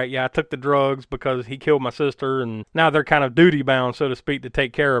 Like, all right, yeah, I took the drugs because he killed my sister, and now they're kind of duty bound, so to speak, to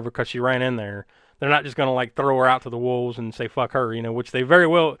take care of her because she ran in there. They're not just going to like throw her out to the wolves and say fuck her, which they very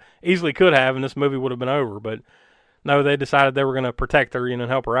well easily could have, and this movie would have been over. But no, they decided they were going to protect her, and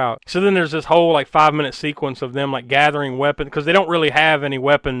help her out. So then there's this whole like 5-minute sequence of them like gathering weapons, because they don't really have any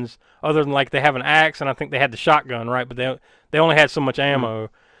weapons other than like they have an axe, and I think they had the shotgun, right? But they only had so much ammo.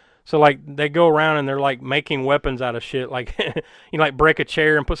 So like they go around and they're like making weapons out of shit, like like break a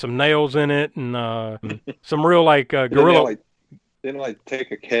chair and put some nails in it, and some real like gorilla. Didn't like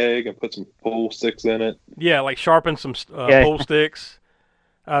take a keg and put some pool sticks in it. Yeah, like sharpen some pool sticks.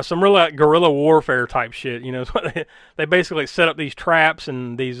 Some real like guerrilla warfare type shit. They basically set up these traps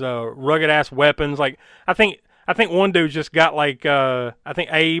and these rugged ass weapons. Like I think one dude just got like I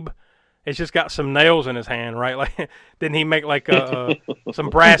think Abe. It's just got some nails in his hand, right? Like, didn't he make like some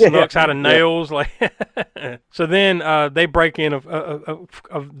brass knucks out of nails? Like, so then they break in of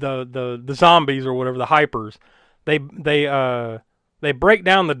the zombies or whatever, the hypers. They break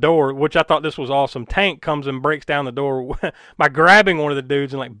down the door, which I thought this was awesome. Tank comes and breaks down the door by grabbing one of the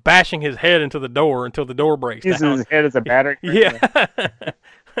dudes and like bashing his head into the door until the door breaks down. Using his head as a battery. Yeah.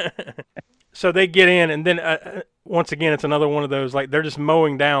 So they get in, and then once again, it's another one of those, like, they're just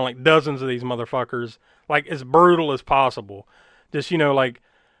mowing down, like, dozens of these motherfuckers, like, as brutal as possible. Just,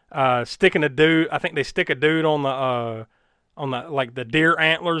 sticking a dude, I think they stick a dude on the like, the deer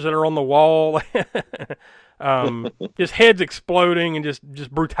antlers that are on the wall. Just heads exploding and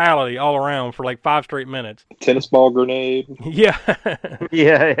just brutality all around for, like, 5 straight minutes. Tennis ball grenade. Yeah.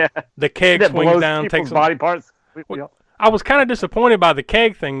 Yeah. The keg swings down, takes some body parts. I was kind of disappointed by the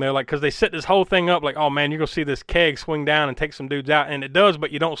keg thing, though, like, because they set this whole thing up like, oh, man, you're going to see this keg swing down and take some dudes out, and it does, but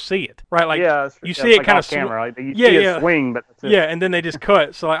you don't see it, right? Like, you see it like kind of camera. You see it swing, but that's it. Yeah, and then they just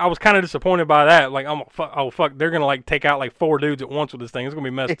cut. So, like, I was kind of disappointed by that. Like, fuck, they're going to, like, take out, like, 4 dudes at once with this thing. It's going to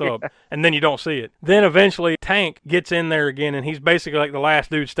be messed up. And then you don't see it. Then, eventually, Tank gets in there again, and he's basically, like, the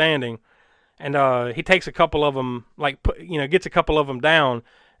last dude standing. And he takes a couple of them, like, gets a couple of them down.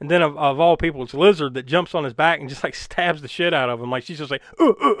 And then of all people, it's Lizard that jumps on his back and just like stabs the shit out of him. Like she's just like,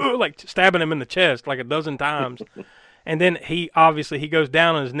 like stabbing him in the chest like a dozen times. And then he goes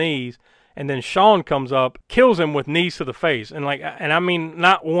down on his knees, and then Sean comes up, kills him with knees to the face. And I mean,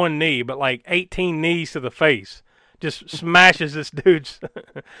 not one knee, but like 18 knees to the face. Just smashes this dude's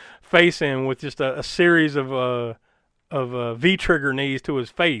face in with just a series of V-trigger knees to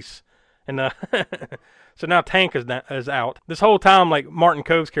his face. And so now Tank is out. This whole time, like, Martin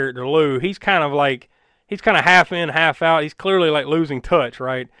Cove's character, Lou, he's kind of half in, half out. He's clearly, like, losing touch,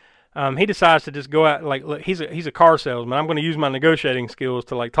 right? He decides to just go out, like, look, he's a car salesman. I'm going to use my negotiating skills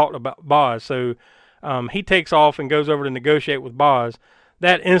to, like, talk about Boz. So he takes off and goes over to negotiate with Boz.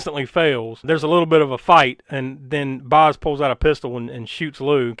 That instantly fails. There's a little bit of a fight, and then Boz pulls out a pistol and shoots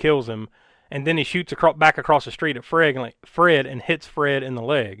Lou, kills him. And then he shoots back across the street at Fred and hits Fred in the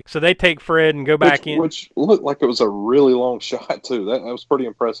leg. So they take Fred and go back in. Which looked like it was a really long shot, too. That was pretty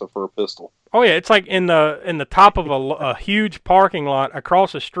impressive for a pistol. Oh, yeah. It's like in the top of a huge parking lot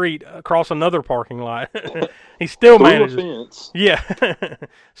across the street, across another parking lot. He still manages. Yeah.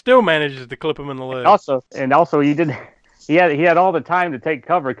 Still manages to clip him in the leg. And also he had all the time to take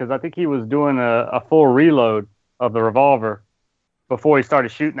cover, because I think he was doing a full reload of the revolver before he started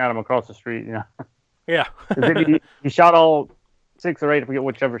shooting at him across the street, Yeah. he shot all 6 or 8, I forget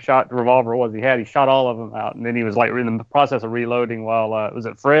whichever shot the revolver was he had. He shot all of them out, and then he was like in the process of reloading while was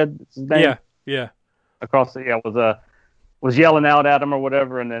it Fred? That's his name? Yeah. Across was yelling out at him or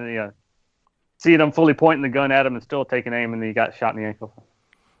whatever, and then seeing him fully pointing the gun at him and still taking aim, and then he got shot in the ankle.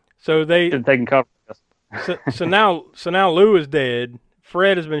 So they taking cover. So now Lou is dead.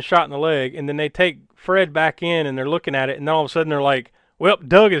 Fred has been shot in the leg, and then they take Fred back in, and they're looking at it, and then all of a sudden they're like, well,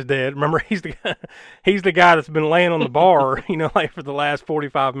 Doug is dead. Remember, he's the guy that's been laying on the bar, like for the last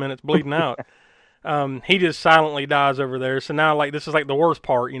 45 minutes bleeding out. He just silently dies over there. So now, like, this is like the worst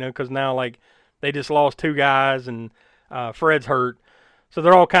part, because now, like, they just lost 2 guys, and Fred's hurt. So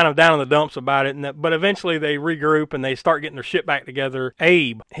they're all kind of down in the dumps about it. But eventually they regroup, and they start getting their shit back together.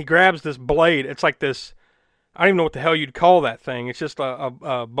 Abe, he grabs this blade. It's like this, I don't even know what the hell you'd call that thing. It's just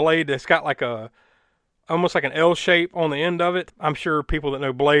a blade that's got like a almost like an L shape on the end of it. I'm sure people that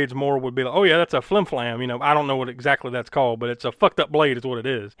know blades more would be like, oh yeah, that's a flim flam. You know, I don't know what exactly that's called, but it's a fucked up blade is what it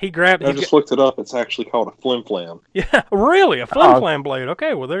is. He grabbed. I just looked it up. It's actually called a flim flam. Yeah, really, a flim flam blade.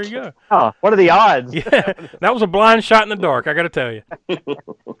 Okay, well there you go. Oh, what are the odds? Yeah, that was a blind shot in the dark. I got to tell you.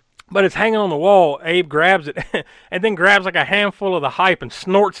 But it's hanging on the wall. Abe grabs it and then grabs like a handful of the hype and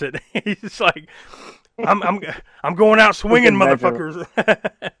snorts it. He's like, I'm going out swinging, motherfuckers.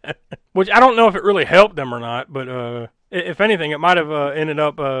 Which I don't know if it really helped them or not, but if anything, it might have ended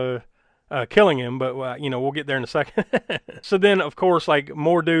up killing him. But you know, we'll get there in a second. So then, of course, like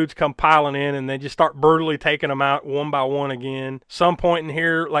more dudes come piling in, and they just start brutally taking them out one by one again. Some point in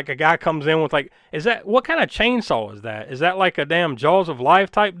here, like a guy comes in with like, what kind of chainsaw is that? Is that like a damn Jaws of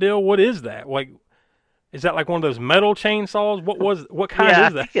Life type deal? What is that? Like, is that like one of those metal chainsaws? What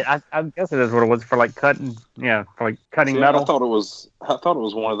kind is that? I guess it is what it was for like cutting. Yeah, for like cutting metal. I thought it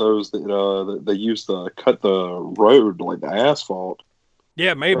was one of those that they used to cut the road, like the asphalt.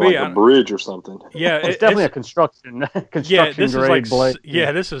 Yeah, maybe like a bridge or something. Yeah, it's definitely a construction yeah, this grade is like blade.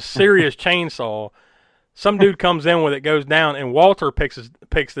 Yeah, this is serious chainsaw. Some dude comes in with it, goes down, and Walter picks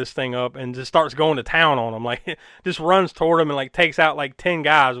this thing up and just starts going to town on him. Like, just runs toward him and like takes out like 10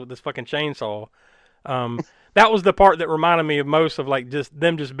 guys with this fucking chainsaw. That was the part that reminded me of most of like just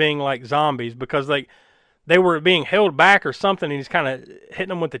them just being like zombies, because like they were being held back or something, and he's kind of hitting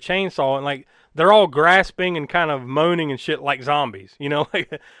them with the chainsaw, and like they're all grasping and kind of moaning and shit like zombies, you know,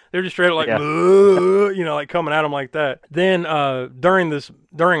 like they're just straight up like, you know, like coming at him like that. Then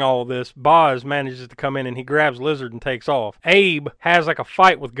during all of this, Boz manages to come in and he grabs Lizard and takes off. Abe has like a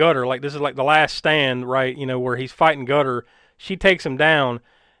fight with Gutter, like this is like the last stand, right? You know, where he's fighting Gutter. She takes him down,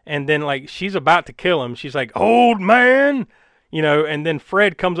 and then like she's about to kill him. She's like, "Old man." You know, and then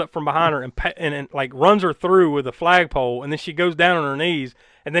Fred comes up from behind her and like runs her through with a flagpole, and then she goes down on her knees,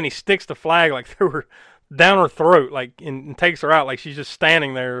 and then he sticks the flag like through her, down her throat, like and takes her out like she's just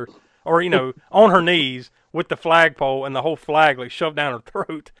standing there, or you know, on her knees with the flagpole and the whole flag like shoved down her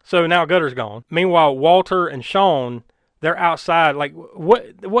throat. So now Gutter's gone. Meanwhile, Walter and Sean, they're outside. Like,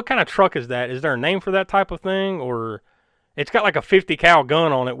 what kind of truck is that? Is there a name for that type of thing, or? It's got like a 50 cal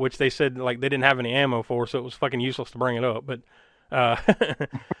gun on it, which they said like they didn't have any ammo for, so it was fucking useless to bring it up. But I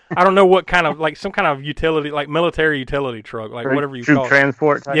don't know what kind of, like some kind of utility, like military utility truck, like whatever you call it.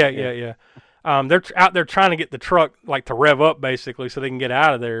 Transport type? Yeah. They're out there trying to get the truck like to rev up basically so they can get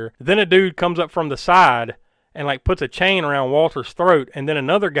out of there. Then a dude comes up from the side and like puts a chain around Walter's throat, and then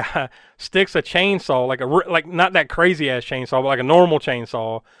another guy sticks a chainsaw, like not that crazy ass chainsaw, but like a normal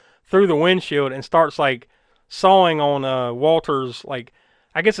chainsaw, through the windshield and starts like sawing on Walter's, like,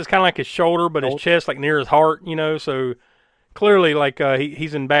 I guess it's kind of like his shoulder, but his chest, like near his heart, you know, so clearly like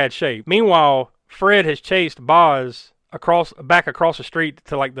he's in bad shape. Meanwhile, Fred has chased Boz back across the street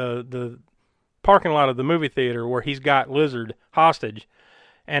to like the parking lot of the movie theater where he's got Lizard hostage,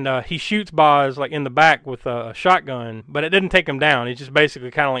 and he shoots Boz like in the back with a shotgun, but it didn't take him down. He's just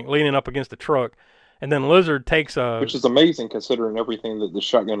basically kind of like leaning up against the truck, and then Lizard takes which is amazing considering everything that the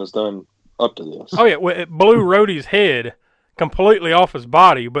shotgun has done up to this. Oh yeah, well, it blew Rhodey's head completely off his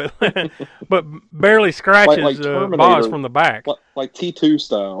body, but but barely scratches Boz from the back, like T2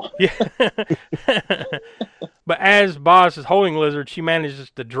 style. Yeah. But as Boz is holding Lizard, she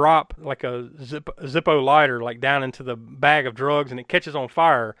manages to drop like a Zippo lighter like down into the bag of drugs, and it catches on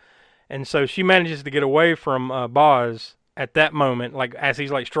fire. And so she manages to get away from Boz at that moment, like as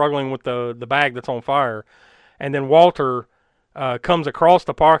he's like struggling with the bag that's on fire. And then Walter comes across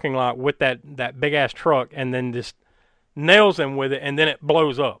the parking lot with that big ass truck, and then just nails him with it, and then it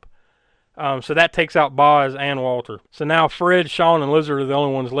blows up. So that takes out Boz and Walter. So now Fred, Sean, and Lizard are the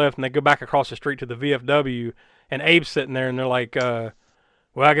only ones left, and they go back across the street to the VFW, and Abe's sitting there, and they're like, well,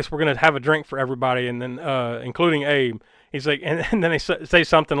 I guess we're going to have a drink for everybody, and then including Abe. He's like, and then they say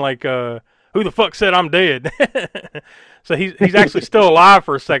something like, who the fuck said I'm dead? So he's actually still alive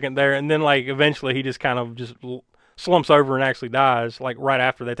for a second there, and then like eventually he just kind of just slumps over and actually dies, like right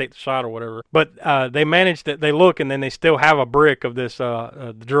after they take the shot or whatever. But they managed to, they look, and then they still have a brick of this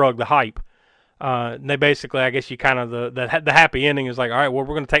the drug, the hype. And they basically, I guess you kind of, the happy ending is like, all right, well,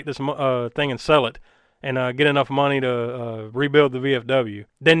 we're going to take this thing and sell it and get enough money to rebuild the VFW.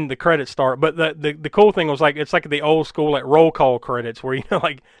 Then the credits start. But the cool thing was like, it's like the old school like roll call credits where, you know,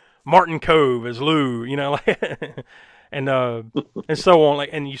 like Martin Cove as Lou, you know, like and so on, like,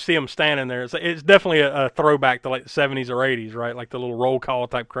 and you see him standing there. It's definitely a throwback to like the 70s or 80s, right? Like the little roll call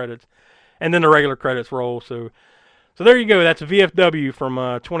type credits, and then the regular credits roll. So there you go. That's a VFW from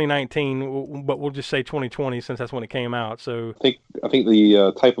 2019, but we'll just say 2020 since that's when it came out. So I think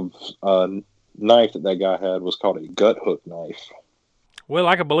the type of knife that guy had was called a gut hook knife. Well,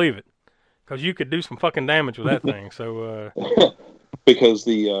 I can believe it. Because you could do some fucking damage with that thing. So because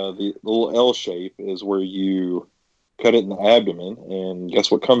the little L shape is where you cut it in the abdomen, and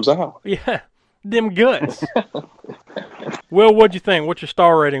guess what comes out? Yeah, them guts. Will, what'd you think? What's your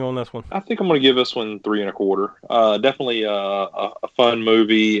star rating on this one? I think I'm going to give this one 3 1/4. Definitely a fun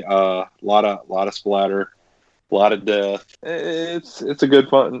movie. Lot of splatter, a lot of death. It's a good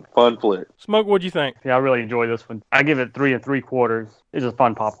fun flick. Smoke, what'd you think? Yeah, I really enjoy this one. I give it 3 3/4. It's a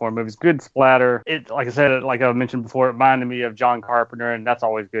fun popcorn movie. It's good splatter. It, like I said, like I mentioned before, it reminded me of John Carpenter, and that's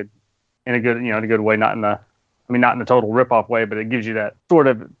always good in a good, in a good way. Not in the total ripoff way, but it gives you that sort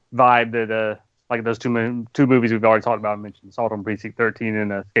of vibe that like those two movies we've already talked about. I mentioned Assault on Precinct 13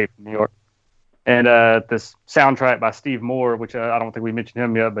 and Escape from New York. And this soundtrack by Steve Moore, which I don't think we mentioned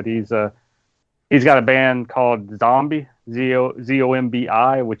him yet, but he's got a band called Zombie,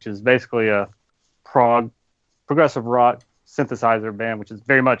 Zombi, which is basically a progressive rock synthesizer band, which is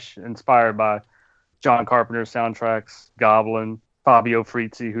very much inspired by John Carpenter's soundtracks, Goblin, Fabio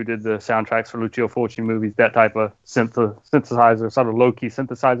Frizzi, who did the soundtracks for Lucio Fulci movies, that type of synthesizer, sort of low-key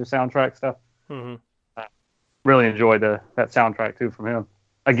synthesizer soundtrack stuff. Mm-hmm. I really enjoyed that soundtrack too from him.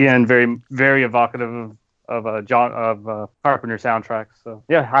 Again, very, very evocative of Carpenter soundtracks. So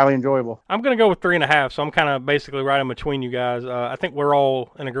yeah, highly enjoyable. I'm gonna go with 3.5. So I'm kind of basically right in between you guys. I think we're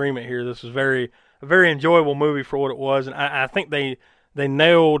all in agreement here. This was a very enjoyable movie for what it was, and I think they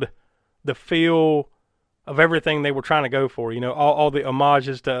nailed the feel of everything they were trying to go for. All the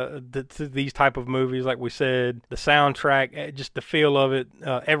homages to these type of movies, like we said, the soundtrack, just the feel of it,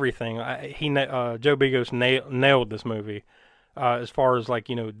 everything. Joe Begos nailed this movie as far as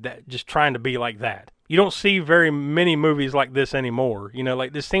that, just trying to be like that. You don't see very many movies like this anymore.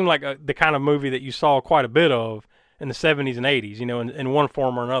 Like this seemed like the kind of movie that you saw quite a bit of in the 70s and 80s. In one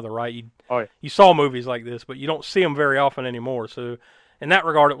form or another, right? You saw movies like this, but you don't see them very often anymore. So in that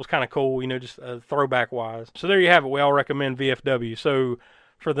regard, it was kind of cool, just throwback-wise. So there you have it. We all recommend VFW. So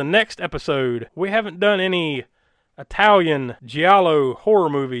for the next episode, we haven't done any Italian giallo horror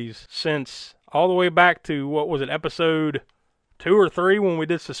movies since all the way back to, what was it, episode 2 or 3 when we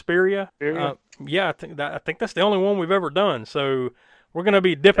did Suspiria? Yeah, I think that's the only one we've ever done. So we're going to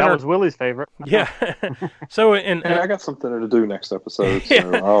be dipping. That was Willie's favorite. Yeah. So and I got something to do next episode,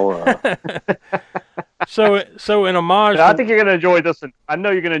 so I'll. So in homage. I think you're going to enjoy this one. I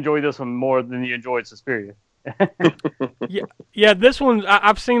know you're going to enjoy this one more than you enjoyed Suspiria. Yeah. This one,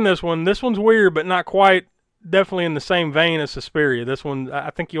 I've seen this one. This one's weird, but not quite. Definitely in the same vein as Suspiria. This one, I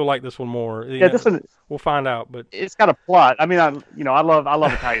think you'll like this one more. This one. We'll find out, but it's got a plot. I mean, I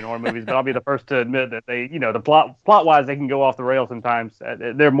love Italian horror movies, but I'll be the first to admit that they, the plot wise, they can go off the rails sometimes.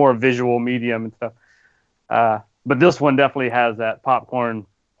 They're more visual medium and stuff. But this one definitely has that popcorn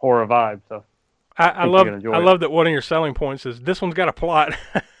horror vibe. So I love that one of your selling points is this one's got a plot.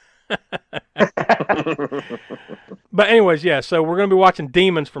 But anyways, yeah, so we're going to be watching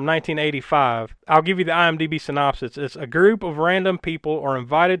Demons from 1985. I'll give you the IMDb synopsis. It's a group of random people are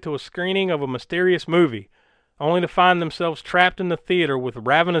invited to a screening of a mysterious movie, only to find themselves trapped in the theater with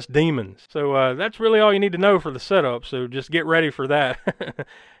ravenous demons. So that's really all you need to know for the setup, so just get ready for that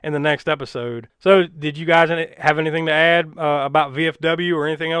in the next episode. So did you guys have anything to add about VFW or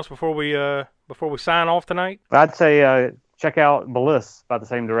anything else before we sign off tonight? I'd say check out Bliss by the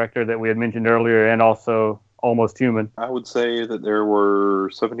same director that we had mentioned earlier, and also Almost Human. I would say that there were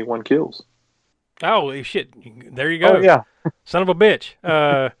 71 kills. Oh shit! There you go. Oh yeah, son of a bitch.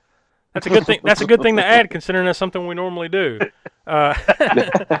 That's a good thing. That's a good thing to add, considering that's something we normally do.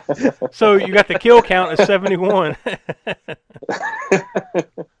 So you got the kill count as 71.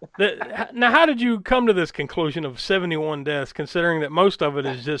 Now, how did you come to this conclusion of 71 deaths, considering that most of it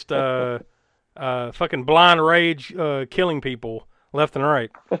is just fucking blind rage killing people left and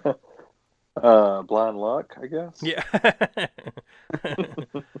right? Blind luck, I guess. Yeah.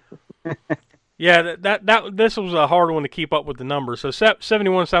 Yeah, that this was a hard one to keep up with the numbers. So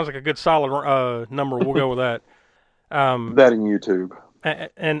 71 sounds like a good solid number. We'll go with that. That in YouTube.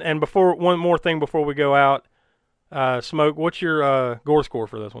 And before one more thing before we go out, Smoke, what's your gore score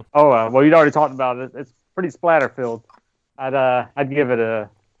for this one? Oh well, you'd already talked about it. It's pretty splatter filled. I'd give it a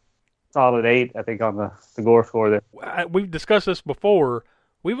solid 8. I think on the gore score there. We've discussed this before.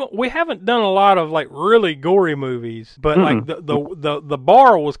 We haven't done a lot of like really gory movies, but like the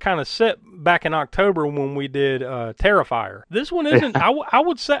bar was kind of set back in October when we did Terrifier. This one isn't. I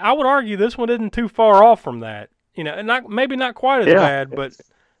would argue this one isn't too far off from that. And maybe not quite as bad, but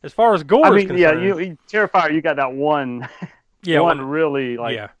as far as gore is concerned, you Terrifier, you got that one, one really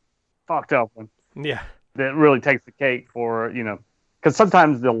fucked up one. Yeah, that really takes the cake for because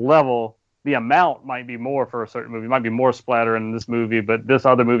sometimes the level the amount might be more for a certain movie. It might be more splatter in this movie, but this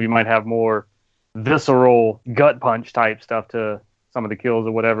other movie might have more visceral gut punch type stuff to some of the kills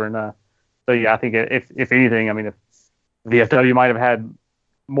or whatever. And so yeah, I think if anything, I mean, if VFW might have had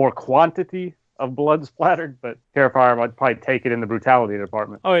more quantity of blood splattered, but Terrifier might probably take it in the brutality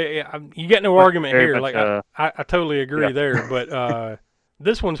department. Oh yeah, you get no argument very here. much, Like I totally agree there, but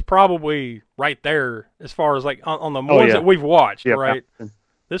this one's probably right there as far as like on the ones that we've watched, right?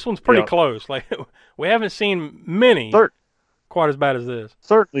 This one's pretty close. Like we haven't seen many quite as bad as this.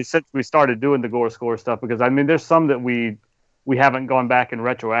 Certainly since we started doing the gore score stuff, because I mean, there's some that we haven't gone back and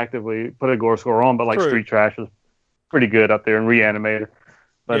retroactively put a gore score on, but like Street Trash was pretty good up there, and Reanimator.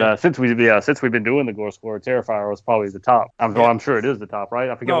 But since we've been doing the gore score, Terrifier was probably the top. I'm sure it is the top, right?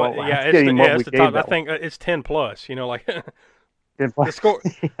 I forget it's the top. I think it's 10 plus. You know, like the score.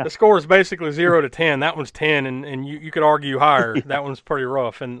 The score is basically 0 to 10. That one's 10, and you could argue higher. That one's pretty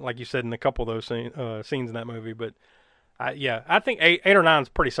rough, and like you said, in a couple of those scenes in that movie. But I think 8 or 9 is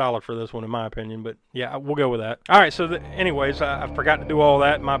pretty solid for this one, in my opinion. But yeah, we'll go with that. All right. So anyways, I forgot to do all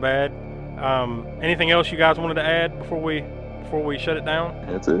that. My bad. Anything else you guys wanted to add before we shut it down?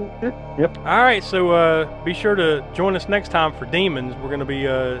 That's it. Yep. All right, so be sure to join us next time for Demons. We're going to be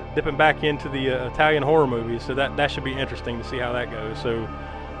dipping back into the Italian horror movies, so that should be interesting to see how that goes. So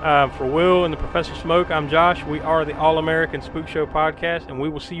for Will and the Professor Smoke, I'm Josh. We are the All American Spook Show podcast, and we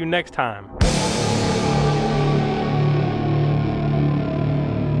will see you next time.